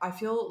like, I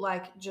feel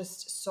like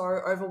just so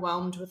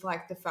overwhelmed with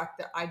like the fact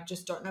that I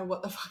just don't know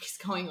what the fuck is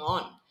going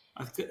on.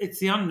 It's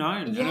the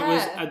unknown,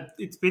 Yeah. and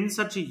it's been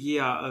such a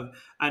year of,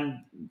 and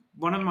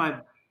one of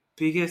my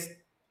biggest,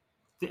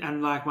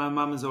 and like my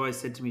mum has always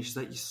said to me, she's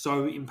like, "You're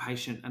so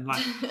impatient," and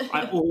like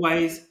I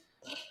always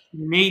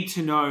need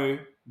to know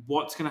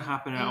what's going to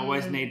happen. I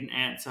always need an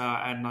answer,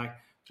 and like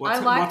what's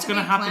going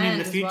to happen in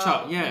the future.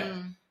 Well.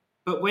 Yeah,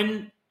 but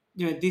when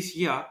this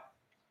year,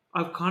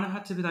 I've kind of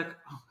had to be like,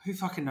 oh, who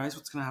fucking knows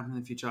what's going to happen in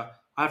the future?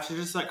 I have to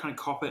just like kind of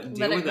cop it and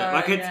deal with it.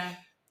 Like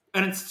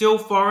and it's still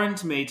foreign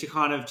to me to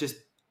kind of just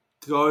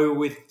go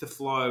with the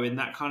flow in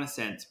that kind of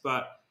sense.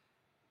 But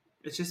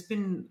it's just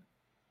been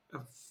a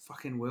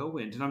fucking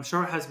whirlwind, and I'm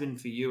sure it has been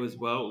for you as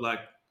well. Like,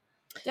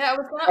 yeah, I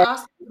was going to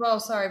ask as well.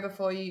 Sorry,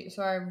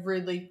 I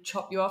rudely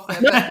chopped you off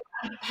there. But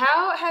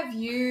how have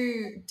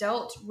you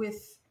dealt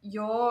with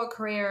your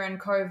career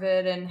and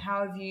COVID, and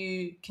how have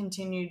you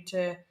continued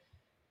to?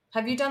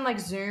 Have you done like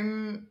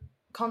Zoom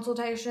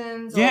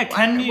consultations? Yeah,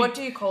 what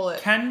do you call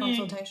it? Can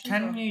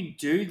you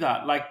do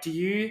that? Like, do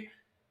you,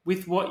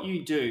 with what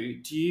you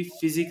do you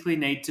physically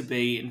need to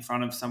be in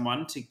front of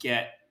someone to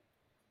get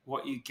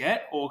what you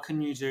get, or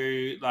can you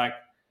do like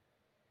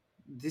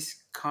this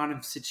kind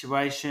of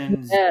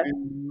situation? Yeah.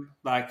 Zoom,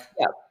 like,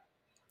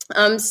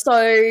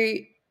 So,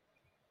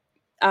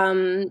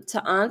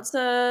 to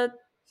answer.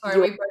 Sorry,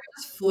 we both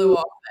just flew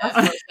off there for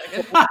a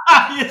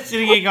second. You're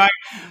sitting here going,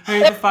 who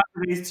the fuck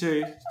are these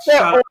two?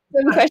 They're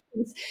awesome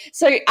questions.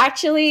 So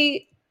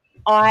actually,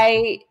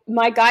 my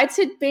guides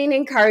had been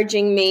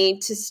encouraging me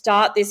to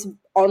start this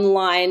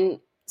online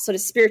sort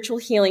of spiritual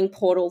healing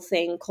portal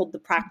thing called The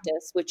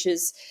Practice, which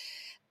is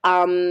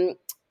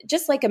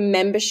just like a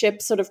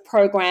membership sort of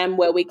program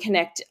where we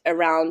connect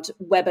around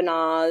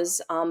webinars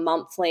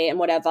monthly and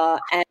whatever.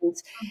 And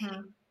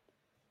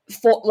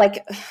for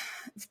like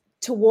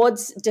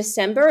towards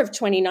December of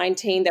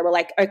 2019, they were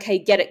like, okay,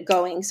 get it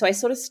going. So I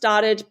sort of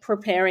started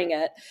preparing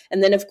it.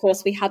 And then, of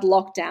course, we had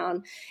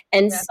lockdown.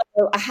 And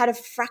so I had a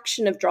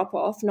fraction of drop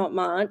off, not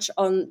much,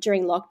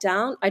 during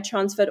lockdown. I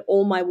transferred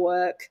all my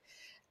work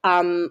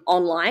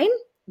online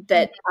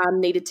that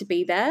needed to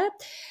be there.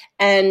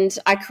 And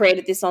I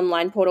created this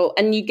online portal,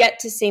 and you get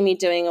to see me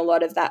doing a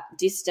lot of that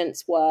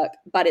distance work,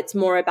 but it's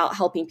more about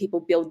helping people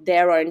build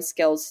their own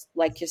skills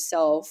like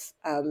yourself,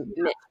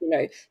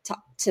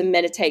 to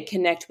meditate,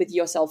 connect with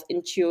yourself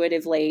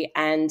intuitively.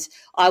 And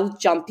I'll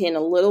jump in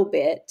a little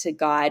bit to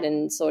guide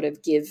and sort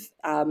of give,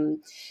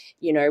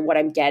 what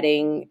I'm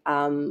getting,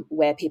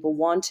 where people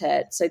want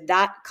it. So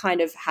that kind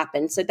of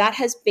happened. So that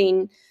has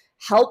been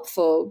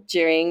helpful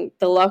during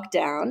the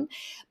lockdown,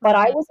 but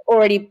I was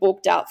already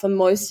booked out for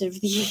most of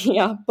the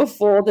year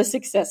before the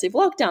successive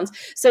lockdowns.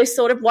 So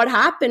sort of what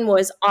happened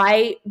was,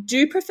 I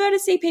do prefer to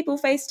see people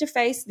face to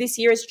face. This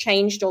year has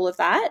changed all of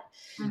that.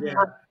 Yeah.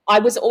 I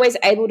was always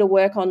able to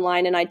work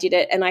online, and I did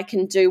it, and I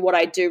can do what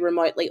I do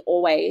remotely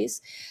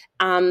always.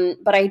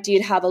 But I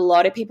did have a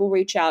lot of people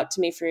reach out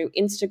to me through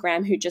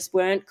Instagram who just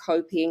weren't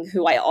coping,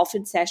 who I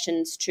offered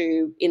sessions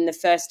to in the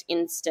first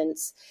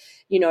instance,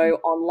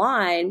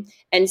 online.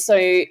 And so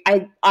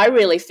I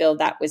really feel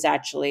that was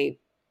actually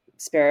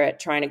spirit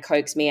trying to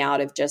coax me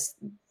out of just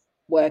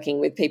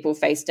working with people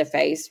face to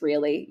face,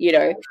 really,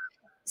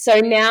 So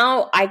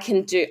now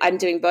I'm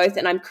doing both,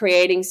 and I'm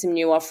creating some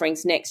new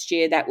offerings next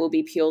year that will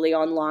be purely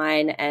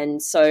online.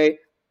 And so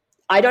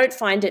I don't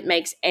find it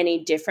makes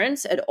any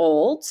difference at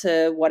all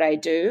to what I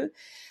do.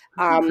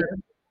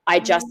 I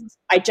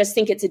just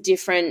think it's a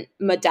different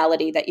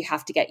modality that you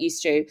have to get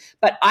used to.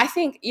 But I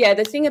think,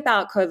 the thing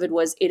about COVID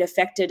was it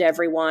affected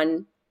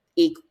everyone.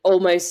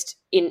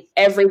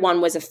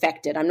 Everyone was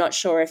affected. I'm not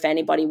sure if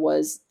anybody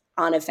was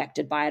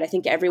unaffected by it. I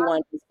think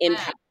everyone was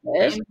impacted.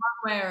 In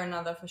one way or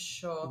another, for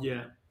sure.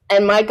 Yeah.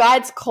 And my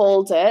guides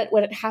called it,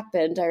 when it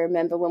happened, I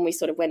remember when we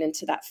sort of went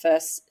into that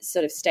first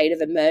sort of state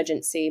of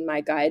emergency, my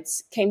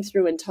guides came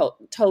through and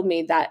told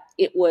me that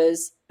it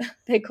was,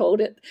 they called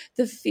it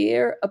the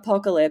fear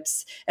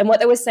apocalypse. And what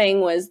they were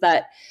saying was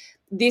that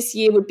this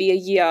year would be a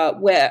year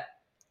where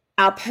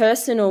our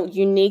personal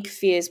unique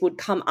fears would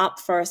come up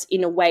for us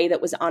in a way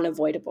that was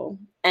unavoidable.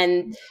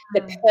 And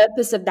the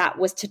purpose of that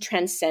was to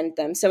transcend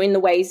them. So in the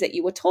ways that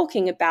you were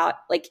talking about,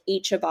 like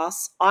each of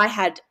us, I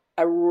had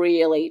a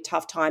really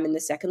tough time in the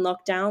second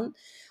lockdown.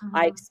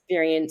 I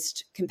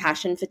experienced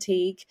compassion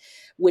fatigue,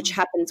 which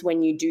happens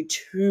when you do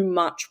too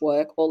much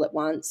work all at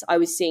once. I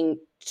was seeing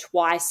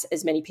twice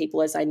as many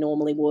people as I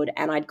normally would,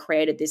 and I'd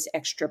created this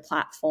extra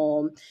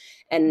platform.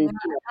 And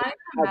I can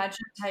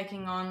imagine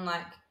taking on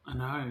I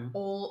know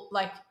all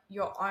like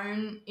your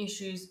own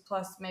issues,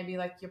 plus maybe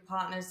like your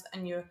partners,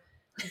 and you've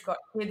got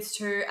kids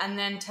too, and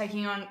then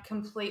taking on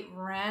complete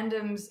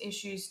randoms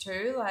issues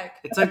too. Like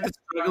it's like the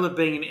struggle of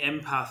being an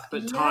empath,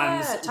 but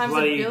times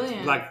bloody, a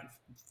billion. Like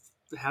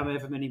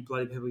however many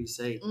bloody people you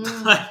see.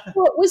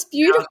 Well, it was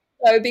beautiful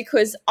though,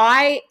 because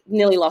I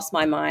nearly lost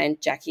my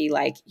mind, Jackie.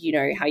 Like,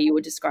 how you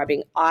were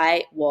describing,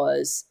 I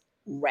was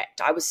wrecked.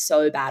 I was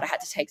so bad. I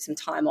had to take some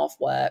time off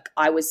work.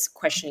 I was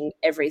questioning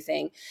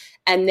everything.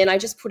 And then I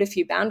just put a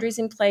few boundaries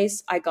in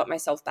place. I got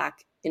myself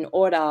back in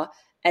order.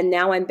 and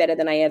now I'm better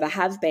than I ever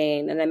have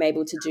been, and I'm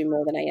able to do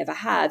more than I ever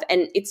have.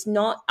 And it's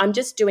not, I'm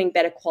just doing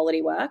better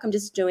quality work. I'm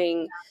just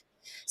doing,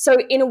 so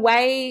in a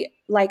way,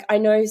 like I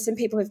know some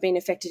people have been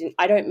affected, and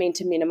I don't mean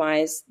to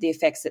minimize the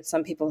effects that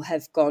some people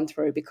have gone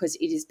through because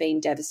it has been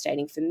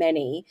devastating for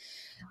many.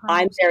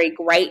 I'm very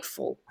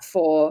grateful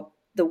for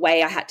the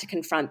way I had to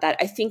confront that.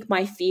 I think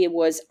my fear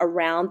was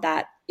around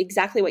that,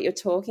 exactly what you're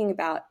talking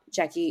about,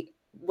 Jackie.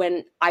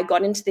 When I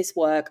got into this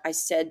work, I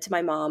said to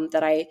my mom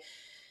that I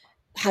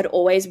had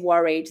always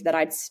worried that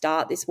I'd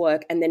start this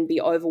work and then be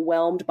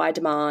overwhelmed by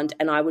demand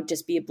and I would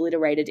just be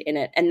obliterated in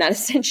it. And that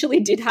essentially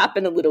did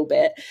happen a little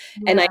bit.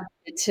 Yeah. And I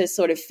needed to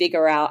sort of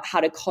figure out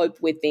how to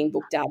cope with being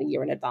booked out a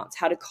year in advance,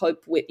 how to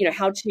cope with,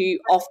 how to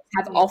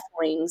have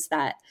offerings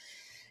that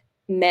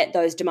met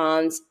those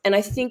demands. And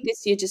I think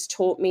this year just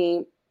taught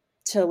me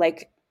to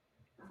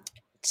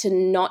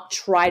not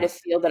try to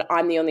feel that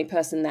I'm the only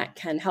person that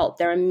can help.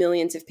 There are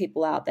millions of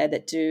people out there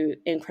that do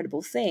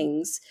incredible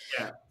things.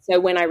 Yeah. So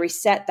when I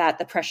reset that,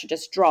 the pressure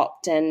just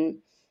dropped, and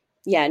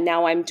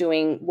now I'm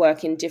doing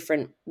work in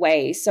different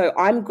ways. So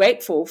I'm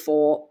grateful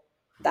for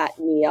that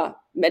near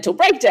mental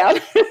breakdown,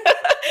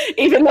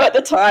 even though at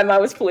the time I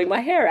was pulling my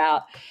hair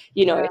out.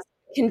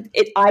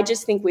 I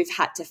just think we've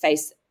had to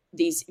face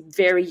these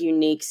very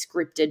unique,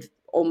 scripted,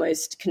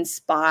 almost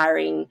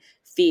conspiring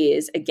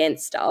fears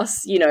against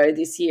us,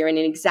 this year, and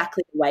in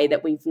exactly the way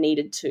that we've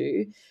needed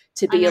to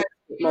be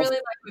really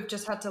like we've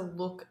just had to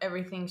look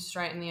everything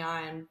straight in the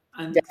eye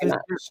and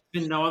there's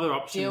been no other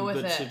option deal with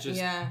but it. to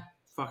just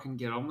fucking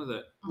get on with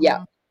it.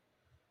 Yeah.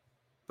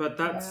 But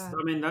that's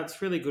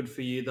that's really good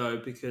for you though,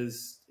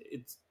 because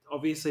it's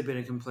obviously been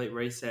a complete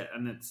reset,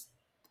 and it's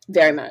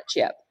very much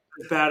as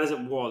bad as it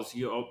was.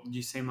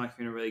 You seem like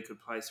you're in a really good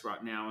place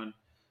right now,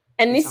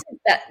 and this is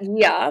that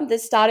the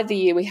start of the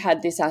year we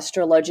had this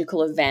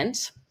astrological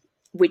event,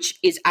 which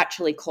is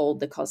actually called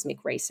the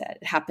Cosmic Reset.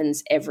 It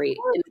happens in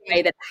the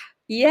way that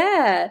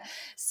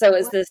So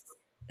it's this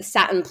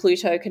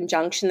Saturn-Pluto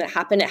conjunction that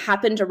happened. It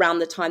happened around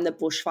the time the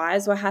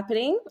bushfires were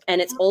happening, and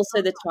it's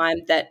also the time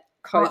that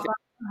COVID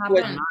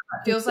happened.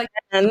 Feels like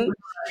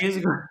years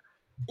ago.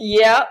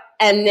 Yeah,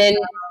 and then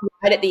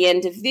right at the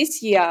end of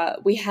this year,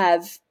 we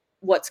have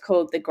what's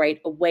called the Great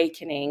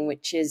Awakening,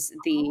 which is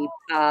the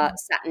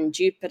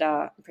Saturn-Jupiter,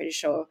 I'm pretty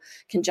sure,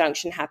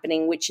 conjunction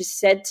happening, which is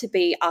said to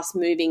be us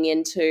moving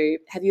into,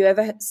 have you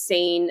ever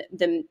seen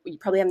you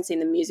probably haven't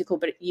seen the musical,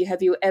 but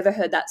have you ever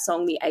heard that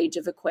song, The Age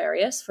of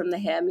Aquarius, from the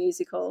Hair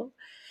musical?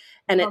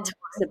 And it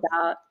talks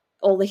about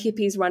all the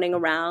hippies running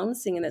around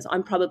singing this.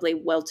 I'm probably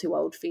well too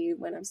old for you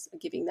when I'm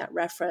giving that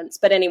reference.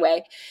 But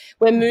anyway,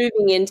 we're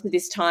moving into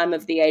this time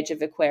of the Age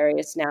of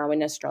Aquarius now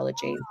in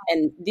astrology.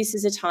 And this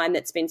is a time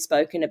that's been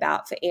spoken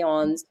about for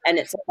eons. And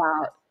it's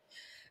about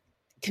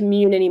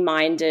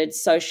community-minded,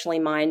 socially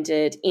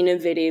minded,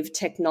 innovative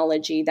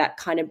technology that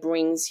kind of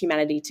brings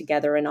humanity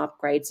together and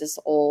upgrades us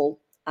all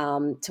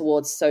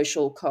towards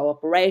social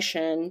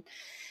cooperation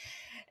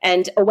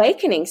and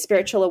awakening,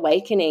 spiritual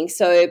awakening.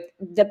 So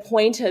the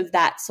point of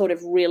that sort of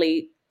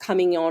really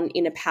coming on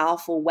in a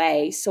powerful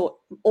way, so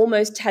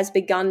almost has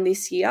begun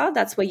this year.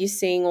 That's where you're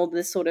seeing all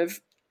the sort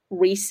of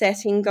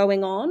resetting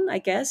going on, I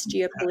guess,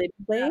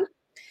 geopolitically.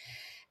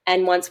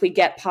 And once we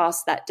get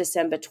past that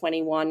December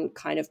 21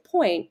 kind of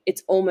point,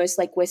 it's almost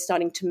like we're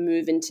starting to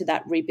move into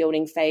that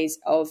rebuilding phase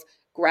of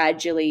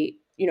gradually,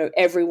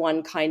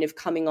 everyone kind of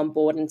coming on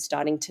board and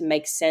starting to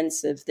make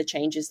sense of the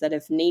changes that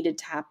have needed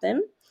to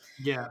happen.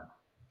 Yeah.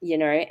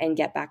 And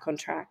get back on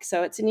track.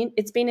 So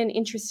it's been an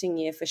interesting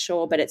year for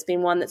sure, but it's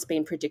been one that's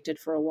been predicted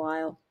for a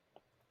while.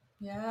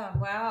 Yeah,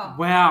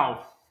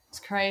 Wow.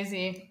 It's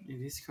crazy. It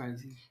is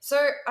crazy.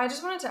 So I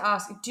just wanted to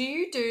ask, do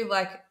you do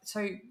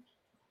so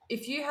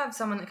if you have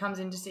someone that comes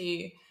in to see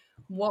you,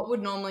 what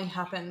would normally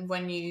happen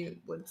when you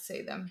would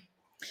see them?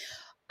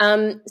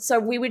 So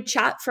we would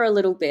chat for a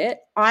little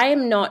bit. I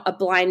am not a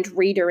blind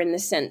reader in the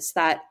sense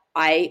that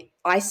I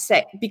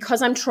say,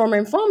 because I'm trauma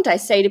informed, I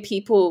say to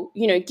people,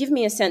 give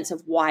me a sense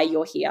of why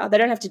you're here. They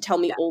don't have to tell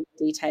me all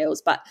the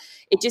details, but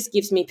it just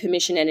gives me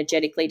permission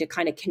energetically to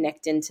kind of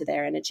connect into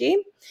their energy.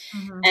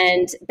 Mm-hmm.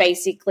 And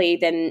basically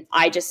then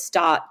I just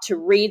start to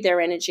read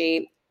their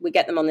energy. We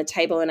get them on the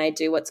table and I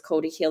do what's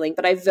called a healing,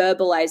 but I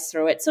verbalize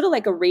through it, sort of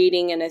like a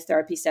reading and a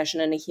therapy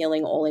session and a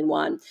healing all in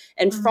one.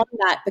 And from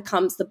that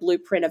becomes the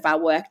blueprint of our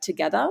work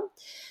together.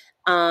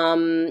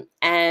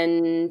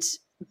 And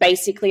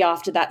basically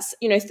after that,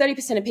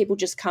 30% of people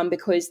just come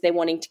because they're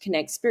wanting to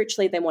connect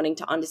spiritually. They're wanting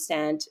to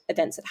understand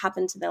events that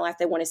happened in their life.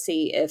 They want to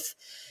see if,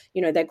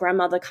 their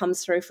grandmother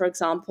comes through, for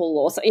example,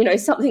 or,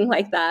 something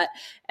like that.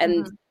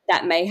 And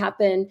that may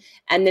happen.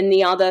 And then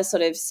the other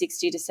sort of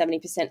 60 to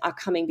 70% are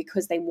coming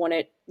because they want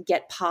to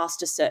get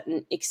past a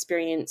certain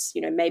experience.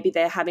 Maybe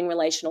they're having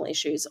relational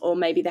issues, or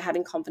maybe they're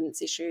having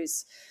confidence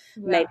issues,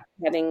 maybe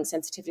having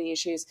sensitivity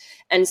issues.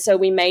 And so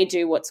we may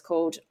do what's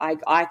called,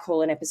 I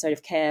call an episode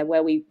of care,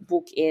 where we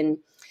book in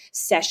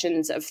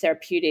sessions of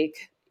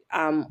therapeutic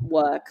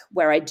work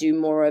where I do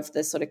more of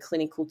the sort of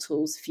clinical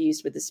tools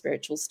fused with the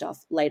spiritual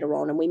stuff later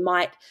on. And we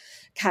might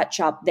catch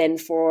up then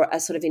for a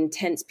sort of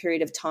intense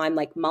period of time,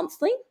 like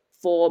monthly,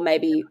 for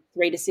maybe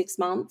 3 to 6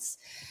 months.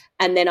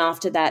 And then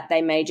after that,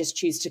 they may just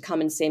choose to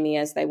come and see me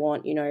as they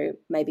want,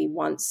 maybe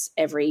once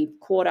every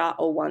quarter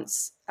or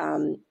once,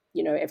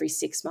 every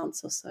 6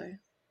 months or so.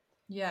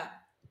 Yeah.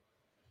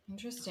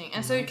 Interesting.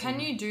 And so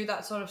can you do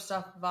that sort of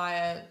stuff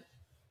via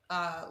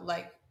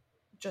like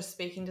just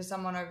speaking to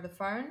someone over the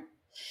phone?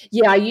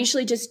 Yeah, I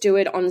usually just do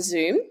it on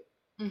Zoom.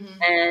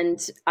 Mm-hmm.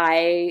 And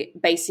I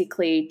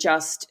basically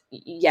just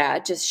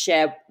share.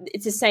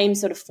 It's the same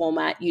sort of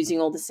format,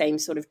 using all the same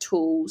sort of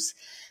tools.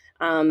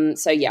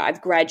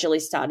 I've gradually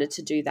started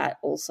to do that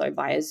also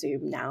via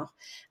Zoom now.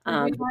 Do you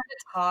find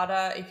it's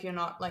harder if you're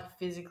not like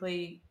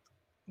physically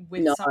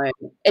with No, someone?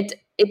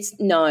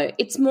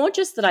 it's more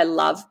just that I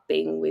love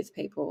being with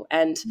people,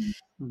 and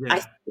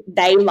Yeah.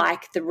 they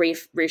like the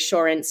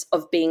reassurance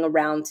of being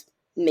around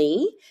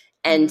me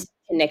and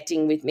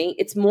connecting with me.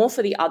 It's more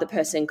for the other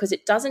person because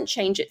it doesn't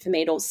change it for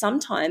me at all.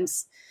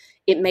 Sometimes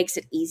it makes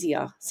it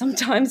easier.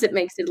 Sometimes it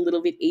makes it a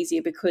little bit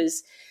easier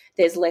because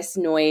there's less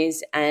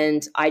noise,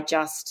 and I'm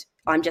just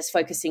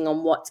focusing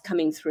on what's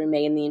coming through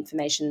me and the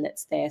information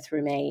that's there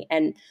through me.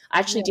 And I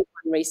actually did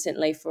one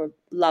recently for a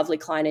lovely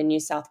client in New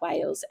South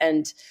Wales,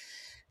 and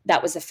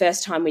that was the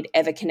first time we'd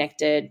ever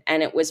connected,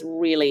 and it was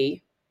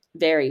really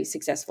very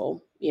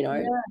successful,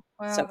 Yeah.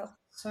 Wow, So, that's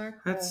so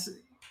cool. That's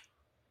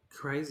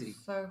crazy.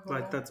 So cool.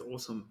 Like, that's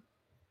awesome.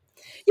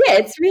 Yeah,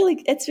 it's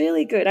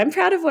really good. I'm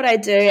proud of what I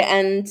do,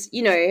 and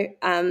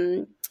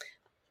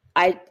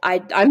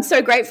I'm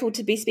so grateful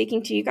to be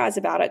speaking to you guys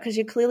about it because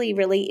you're clearly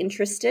really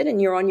interested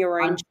and you're on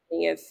your own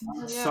journey of.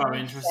 So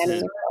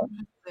interested.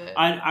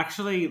 I'm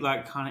actually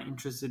like kind of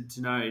interested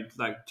to know,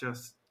 like,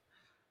 just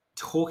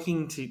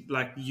talking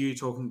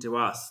to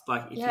us,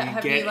 like, if you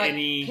have get you like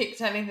any,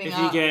 picked anything if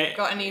up? you get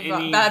got any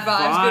any bad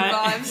vibes, good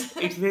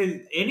vibes? if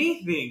there's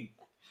anything.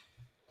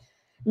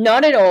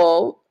 Not at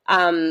all.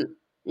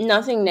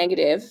 Nothing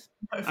negative.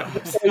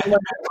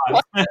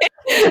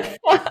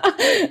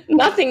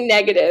 Nothing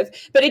negative.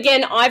 But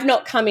again, I've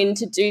not come in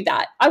to do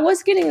that. I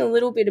was getting a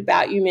little bit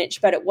about you, Mitch,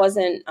 but it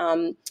wasn't.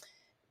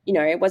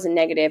 It wasn't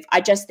negative.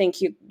 I just think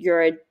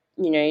you're a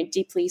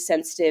deeply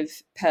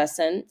sensitive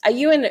person. Are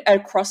you in a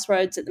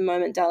crossroads at the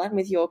moment, Dylan,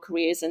 with your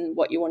careers and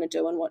what you want to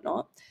do and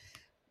whatnot?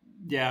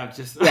 Yeah, I've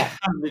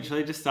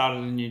literally just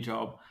started a new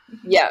job.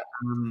 Yeah.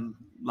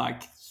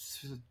 Like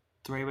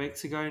 3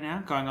 weeks ago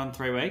now, going on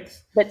 3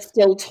 weeks. But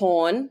still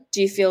torn.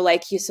 Do you feel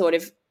like you're sort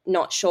of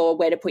not sure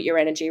where to put your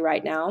energy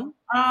right now?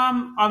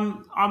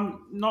 I'm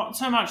not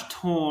so much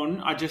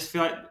torn. I just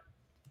feel like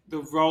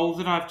the role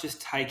that I've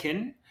just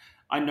taken,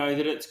 I know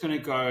that it's going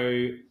to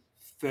go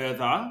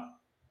further.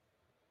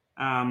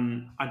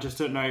 I just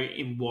don't know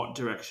in what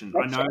direction.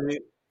 I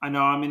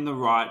know I'm on the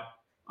right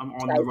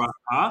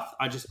path.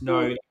 I just know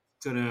it's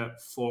going to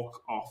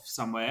fork off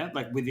somewhere,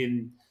 like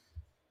within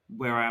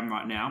where I am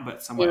right now,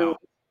 but somewhere else.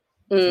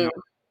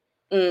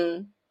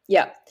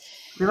 Yeah.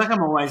 I feel like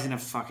I'm always in a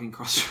fucking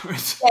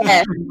crossroads.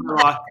 Yeah.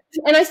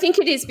 And I think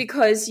it is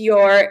because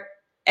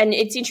and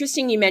it's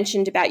interesting you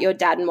mentioned about your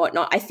dad and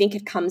whatnot. I think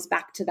it comes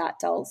back to that,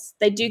 Dulls.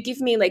 They do give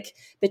me like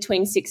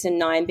between 6 and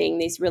 9 being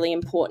these really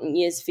important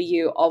years for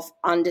you of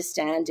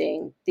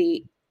understanding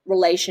the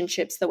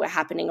relationships that were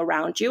happening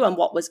around you and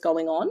what was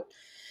going on.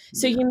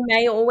 So you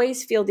may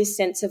always feel this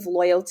sense of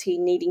loyalty,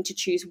 needing to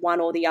choose one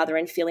or the other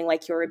and feeling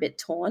like you're a bit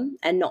torn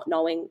and not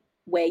knowing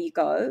where you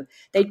go.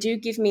 They do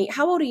give me,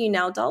 how old are you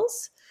now,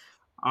 Dulls?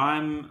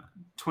 I'm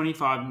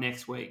 25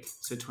 next week,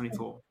 so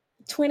 24.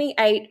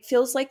 28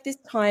 feels like this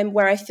time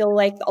where I feel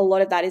like a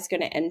lot of that is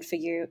going to end for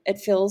you. It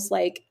feels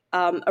like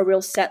a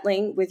real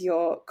settling with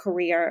your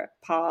career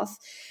path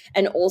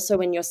and also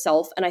in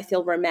yourself. And I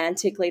feel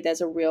romantically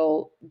there's a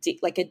real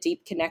deep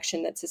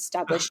connection that's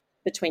established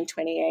between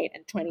 28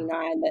 and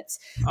 29. That's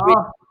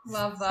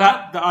love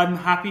that. I'm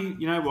happy.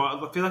 You know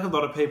what? I feel like a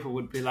lot of people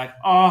would be like,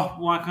 oh,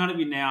 why can't it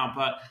be now?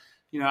 But,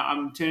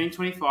 I'm turning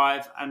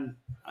 25, and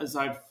as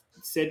I've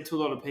said to a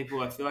lot of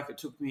people, I feel like it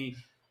took me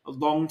a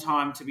long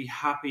time to be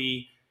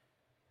happy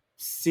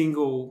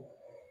single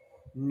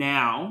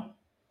now.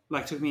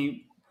 Like, took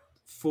me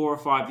 4 or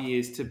 5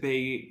 years to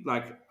be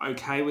like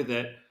okay with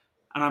it,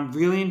 and I'm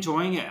really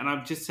enjoying it. And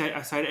I say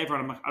to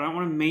everyone, I'm like, I don't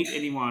want to meet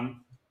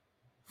anyone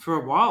for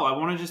a while. I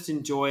want to just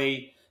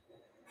enjoy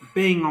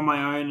being on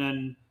my own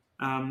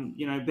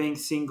and being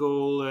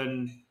single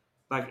and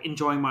like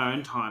enjoying my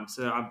own time.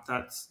 So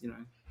that's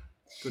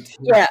good to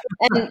hear. Yeah,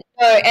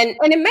 and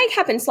it may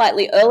happen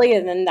slightly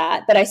earlier than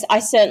that, but I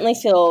certainly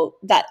feel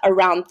that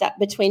around that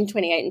between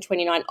 28 and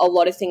 29, a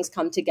lot of things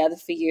come together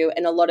for you,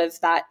 and a lot of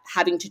that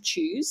having to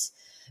choose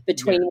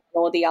between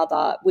one or the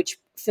other, which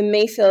for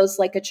me feels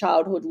like a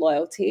childhood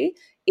loyalty,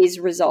 is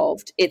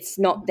resolved. It's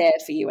not there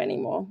for you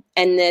anymore.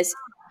 And there's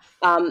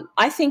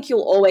I think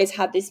you'll always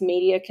have this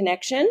media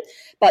connection,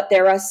 but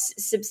there are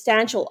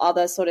substantial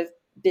other sort of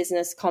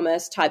business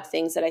commerce type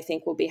things that I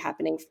think will be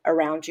happening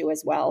around you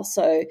as well.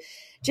 So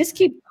just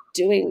keep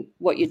doing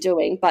what you're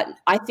doing. But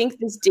I think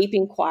this deep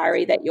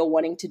inquiry that you're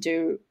wanting to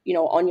do,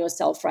 on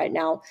yourself right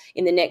now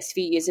in the next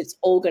few years, it's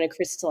all going to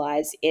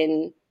crystallize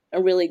in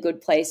a really good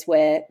place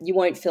where you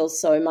won't feel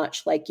so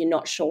much like you're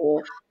not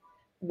sure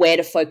where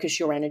to focus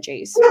your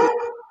energies.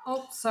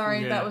 Oh,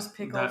 sorry, Yeah, that was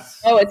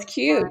Pickles. Oh, it's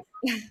cute.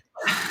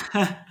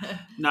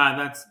 No,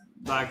 that's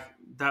like,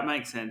 that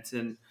makes sense.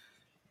 And,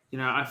 you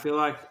know, I feel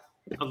like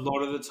a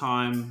lot of the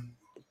time,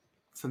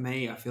 for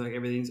me, I feel like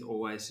everything's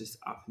always just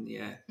up in the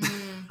air.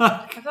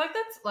 I feel like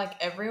that's like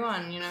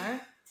everyone, you know?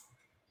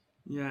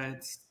 Yeah,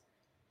 it's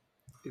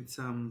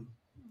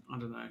I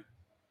don't know.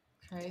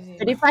 Crazy.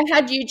 But if I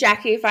had you,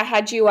 Jackie,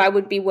 I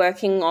would be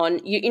working on,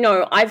 you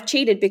know, I've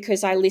cheated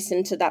because I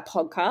listened to that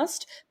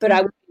podcast, but I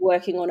would be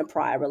working on a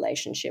prior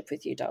relationship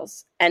with you,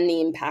 dolls, and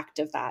the impact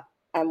of that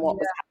and what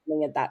was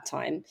happening at that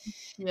time.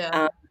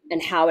 Yeah.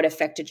 And how it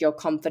affected your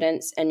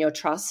confidence and your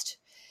trust.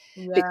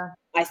 Yeah. Because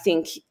I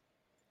think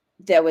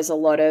there was a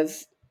lot of,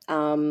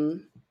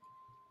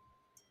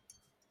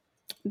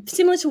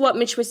 similar to what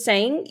Mitch was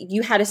saying,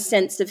 you had a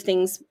sense of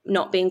things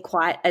not being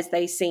quite as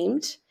they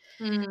seemed.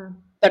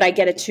 But I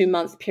get a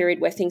 2-month period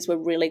where things were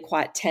really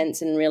quite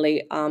tense and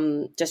really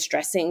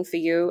distressing for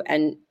you,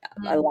 and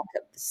a lack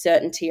of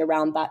certainty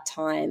around that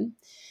time.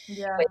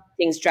 Yeah. When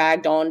things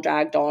dragged on.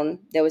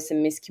 There was some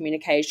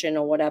miscommunication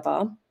or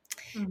whatever,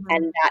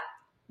 and that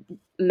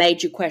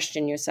made you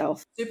question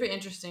yourself. Super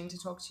interesting to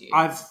talk to you.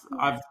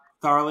 I've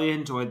thoroughly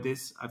enjoyed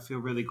this. I feel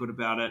really good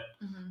about it.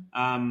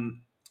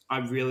 I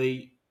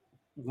really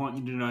want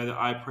you to know that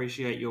I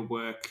appreciate your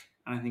work,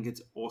 and I think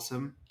it's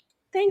awesome.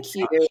 Thank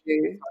you.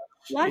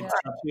 It's such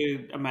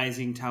an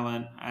amazing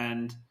talent,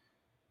 and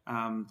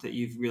that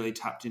you've really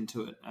tapped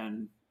into it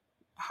and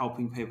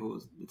helping people.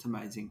 It's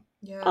amazing.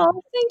 Yeah.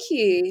 Oh, thank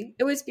you.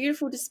 It was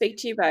beautiful to speak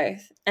to you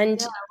both,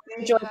 and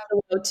enjoyed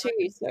the world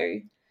too.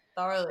 So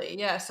thoroughly,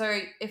 yeah.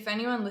 So if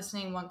anyone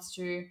listening wants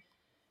to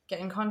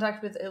get in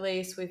contact with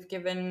Elise, we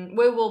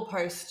will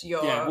post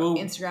your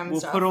Instagram and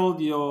stuff. We'll put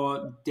all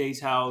your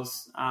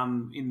details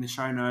in the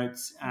show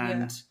notes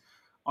and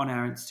on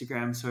our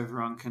Instagram, so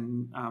everyone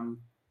can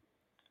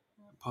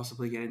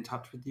possibly get in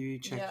touch with you,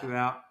 check you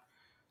out.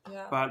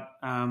 Yeah. But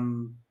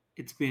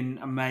it's been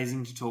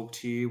amazing to talk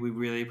to you. We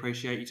really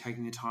appreciate you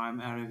taking the time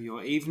out of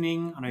your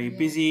evening. I know you're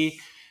busy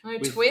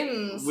with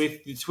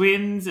the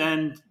twins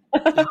and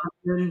the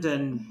husband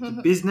and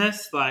the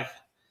business. Like,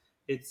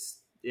 it's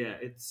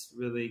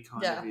really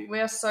kind of you. We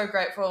are so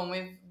grateful, and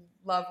we've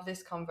loved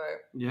this convo.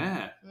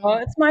 Yeah. Oh,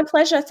 it's my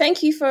pleasure.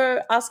 Thank you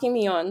for asking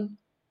me on.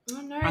 Oh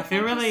no, I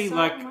feel really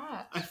much.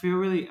 I feel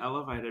really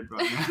elevated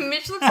right now.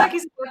 Mitch looks like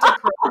he's about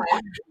to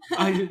cry.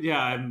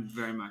 I'm a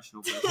very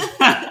emotional person.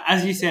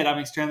 As you said, I'm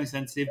extremely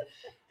sensitive,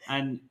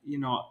 and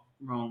you're not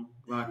wrong.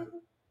 Like,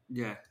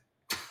 yeah.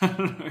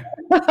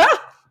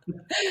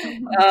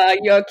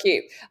 You're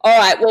cute. All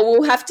right. Well,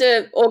 we'll have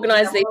to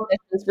organise these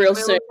sessions real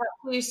soon.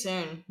 We'll see you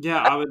soon.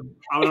 Yeah, I would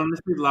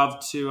honestly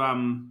love to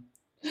come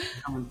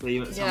and see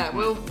you at some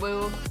point.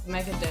 We'll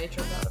make a day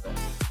trip out of it.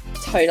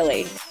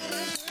 Totally.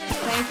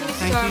 Thank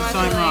you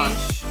so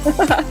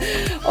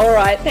much. All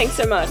right. Thanks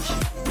so much.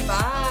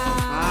 Bye.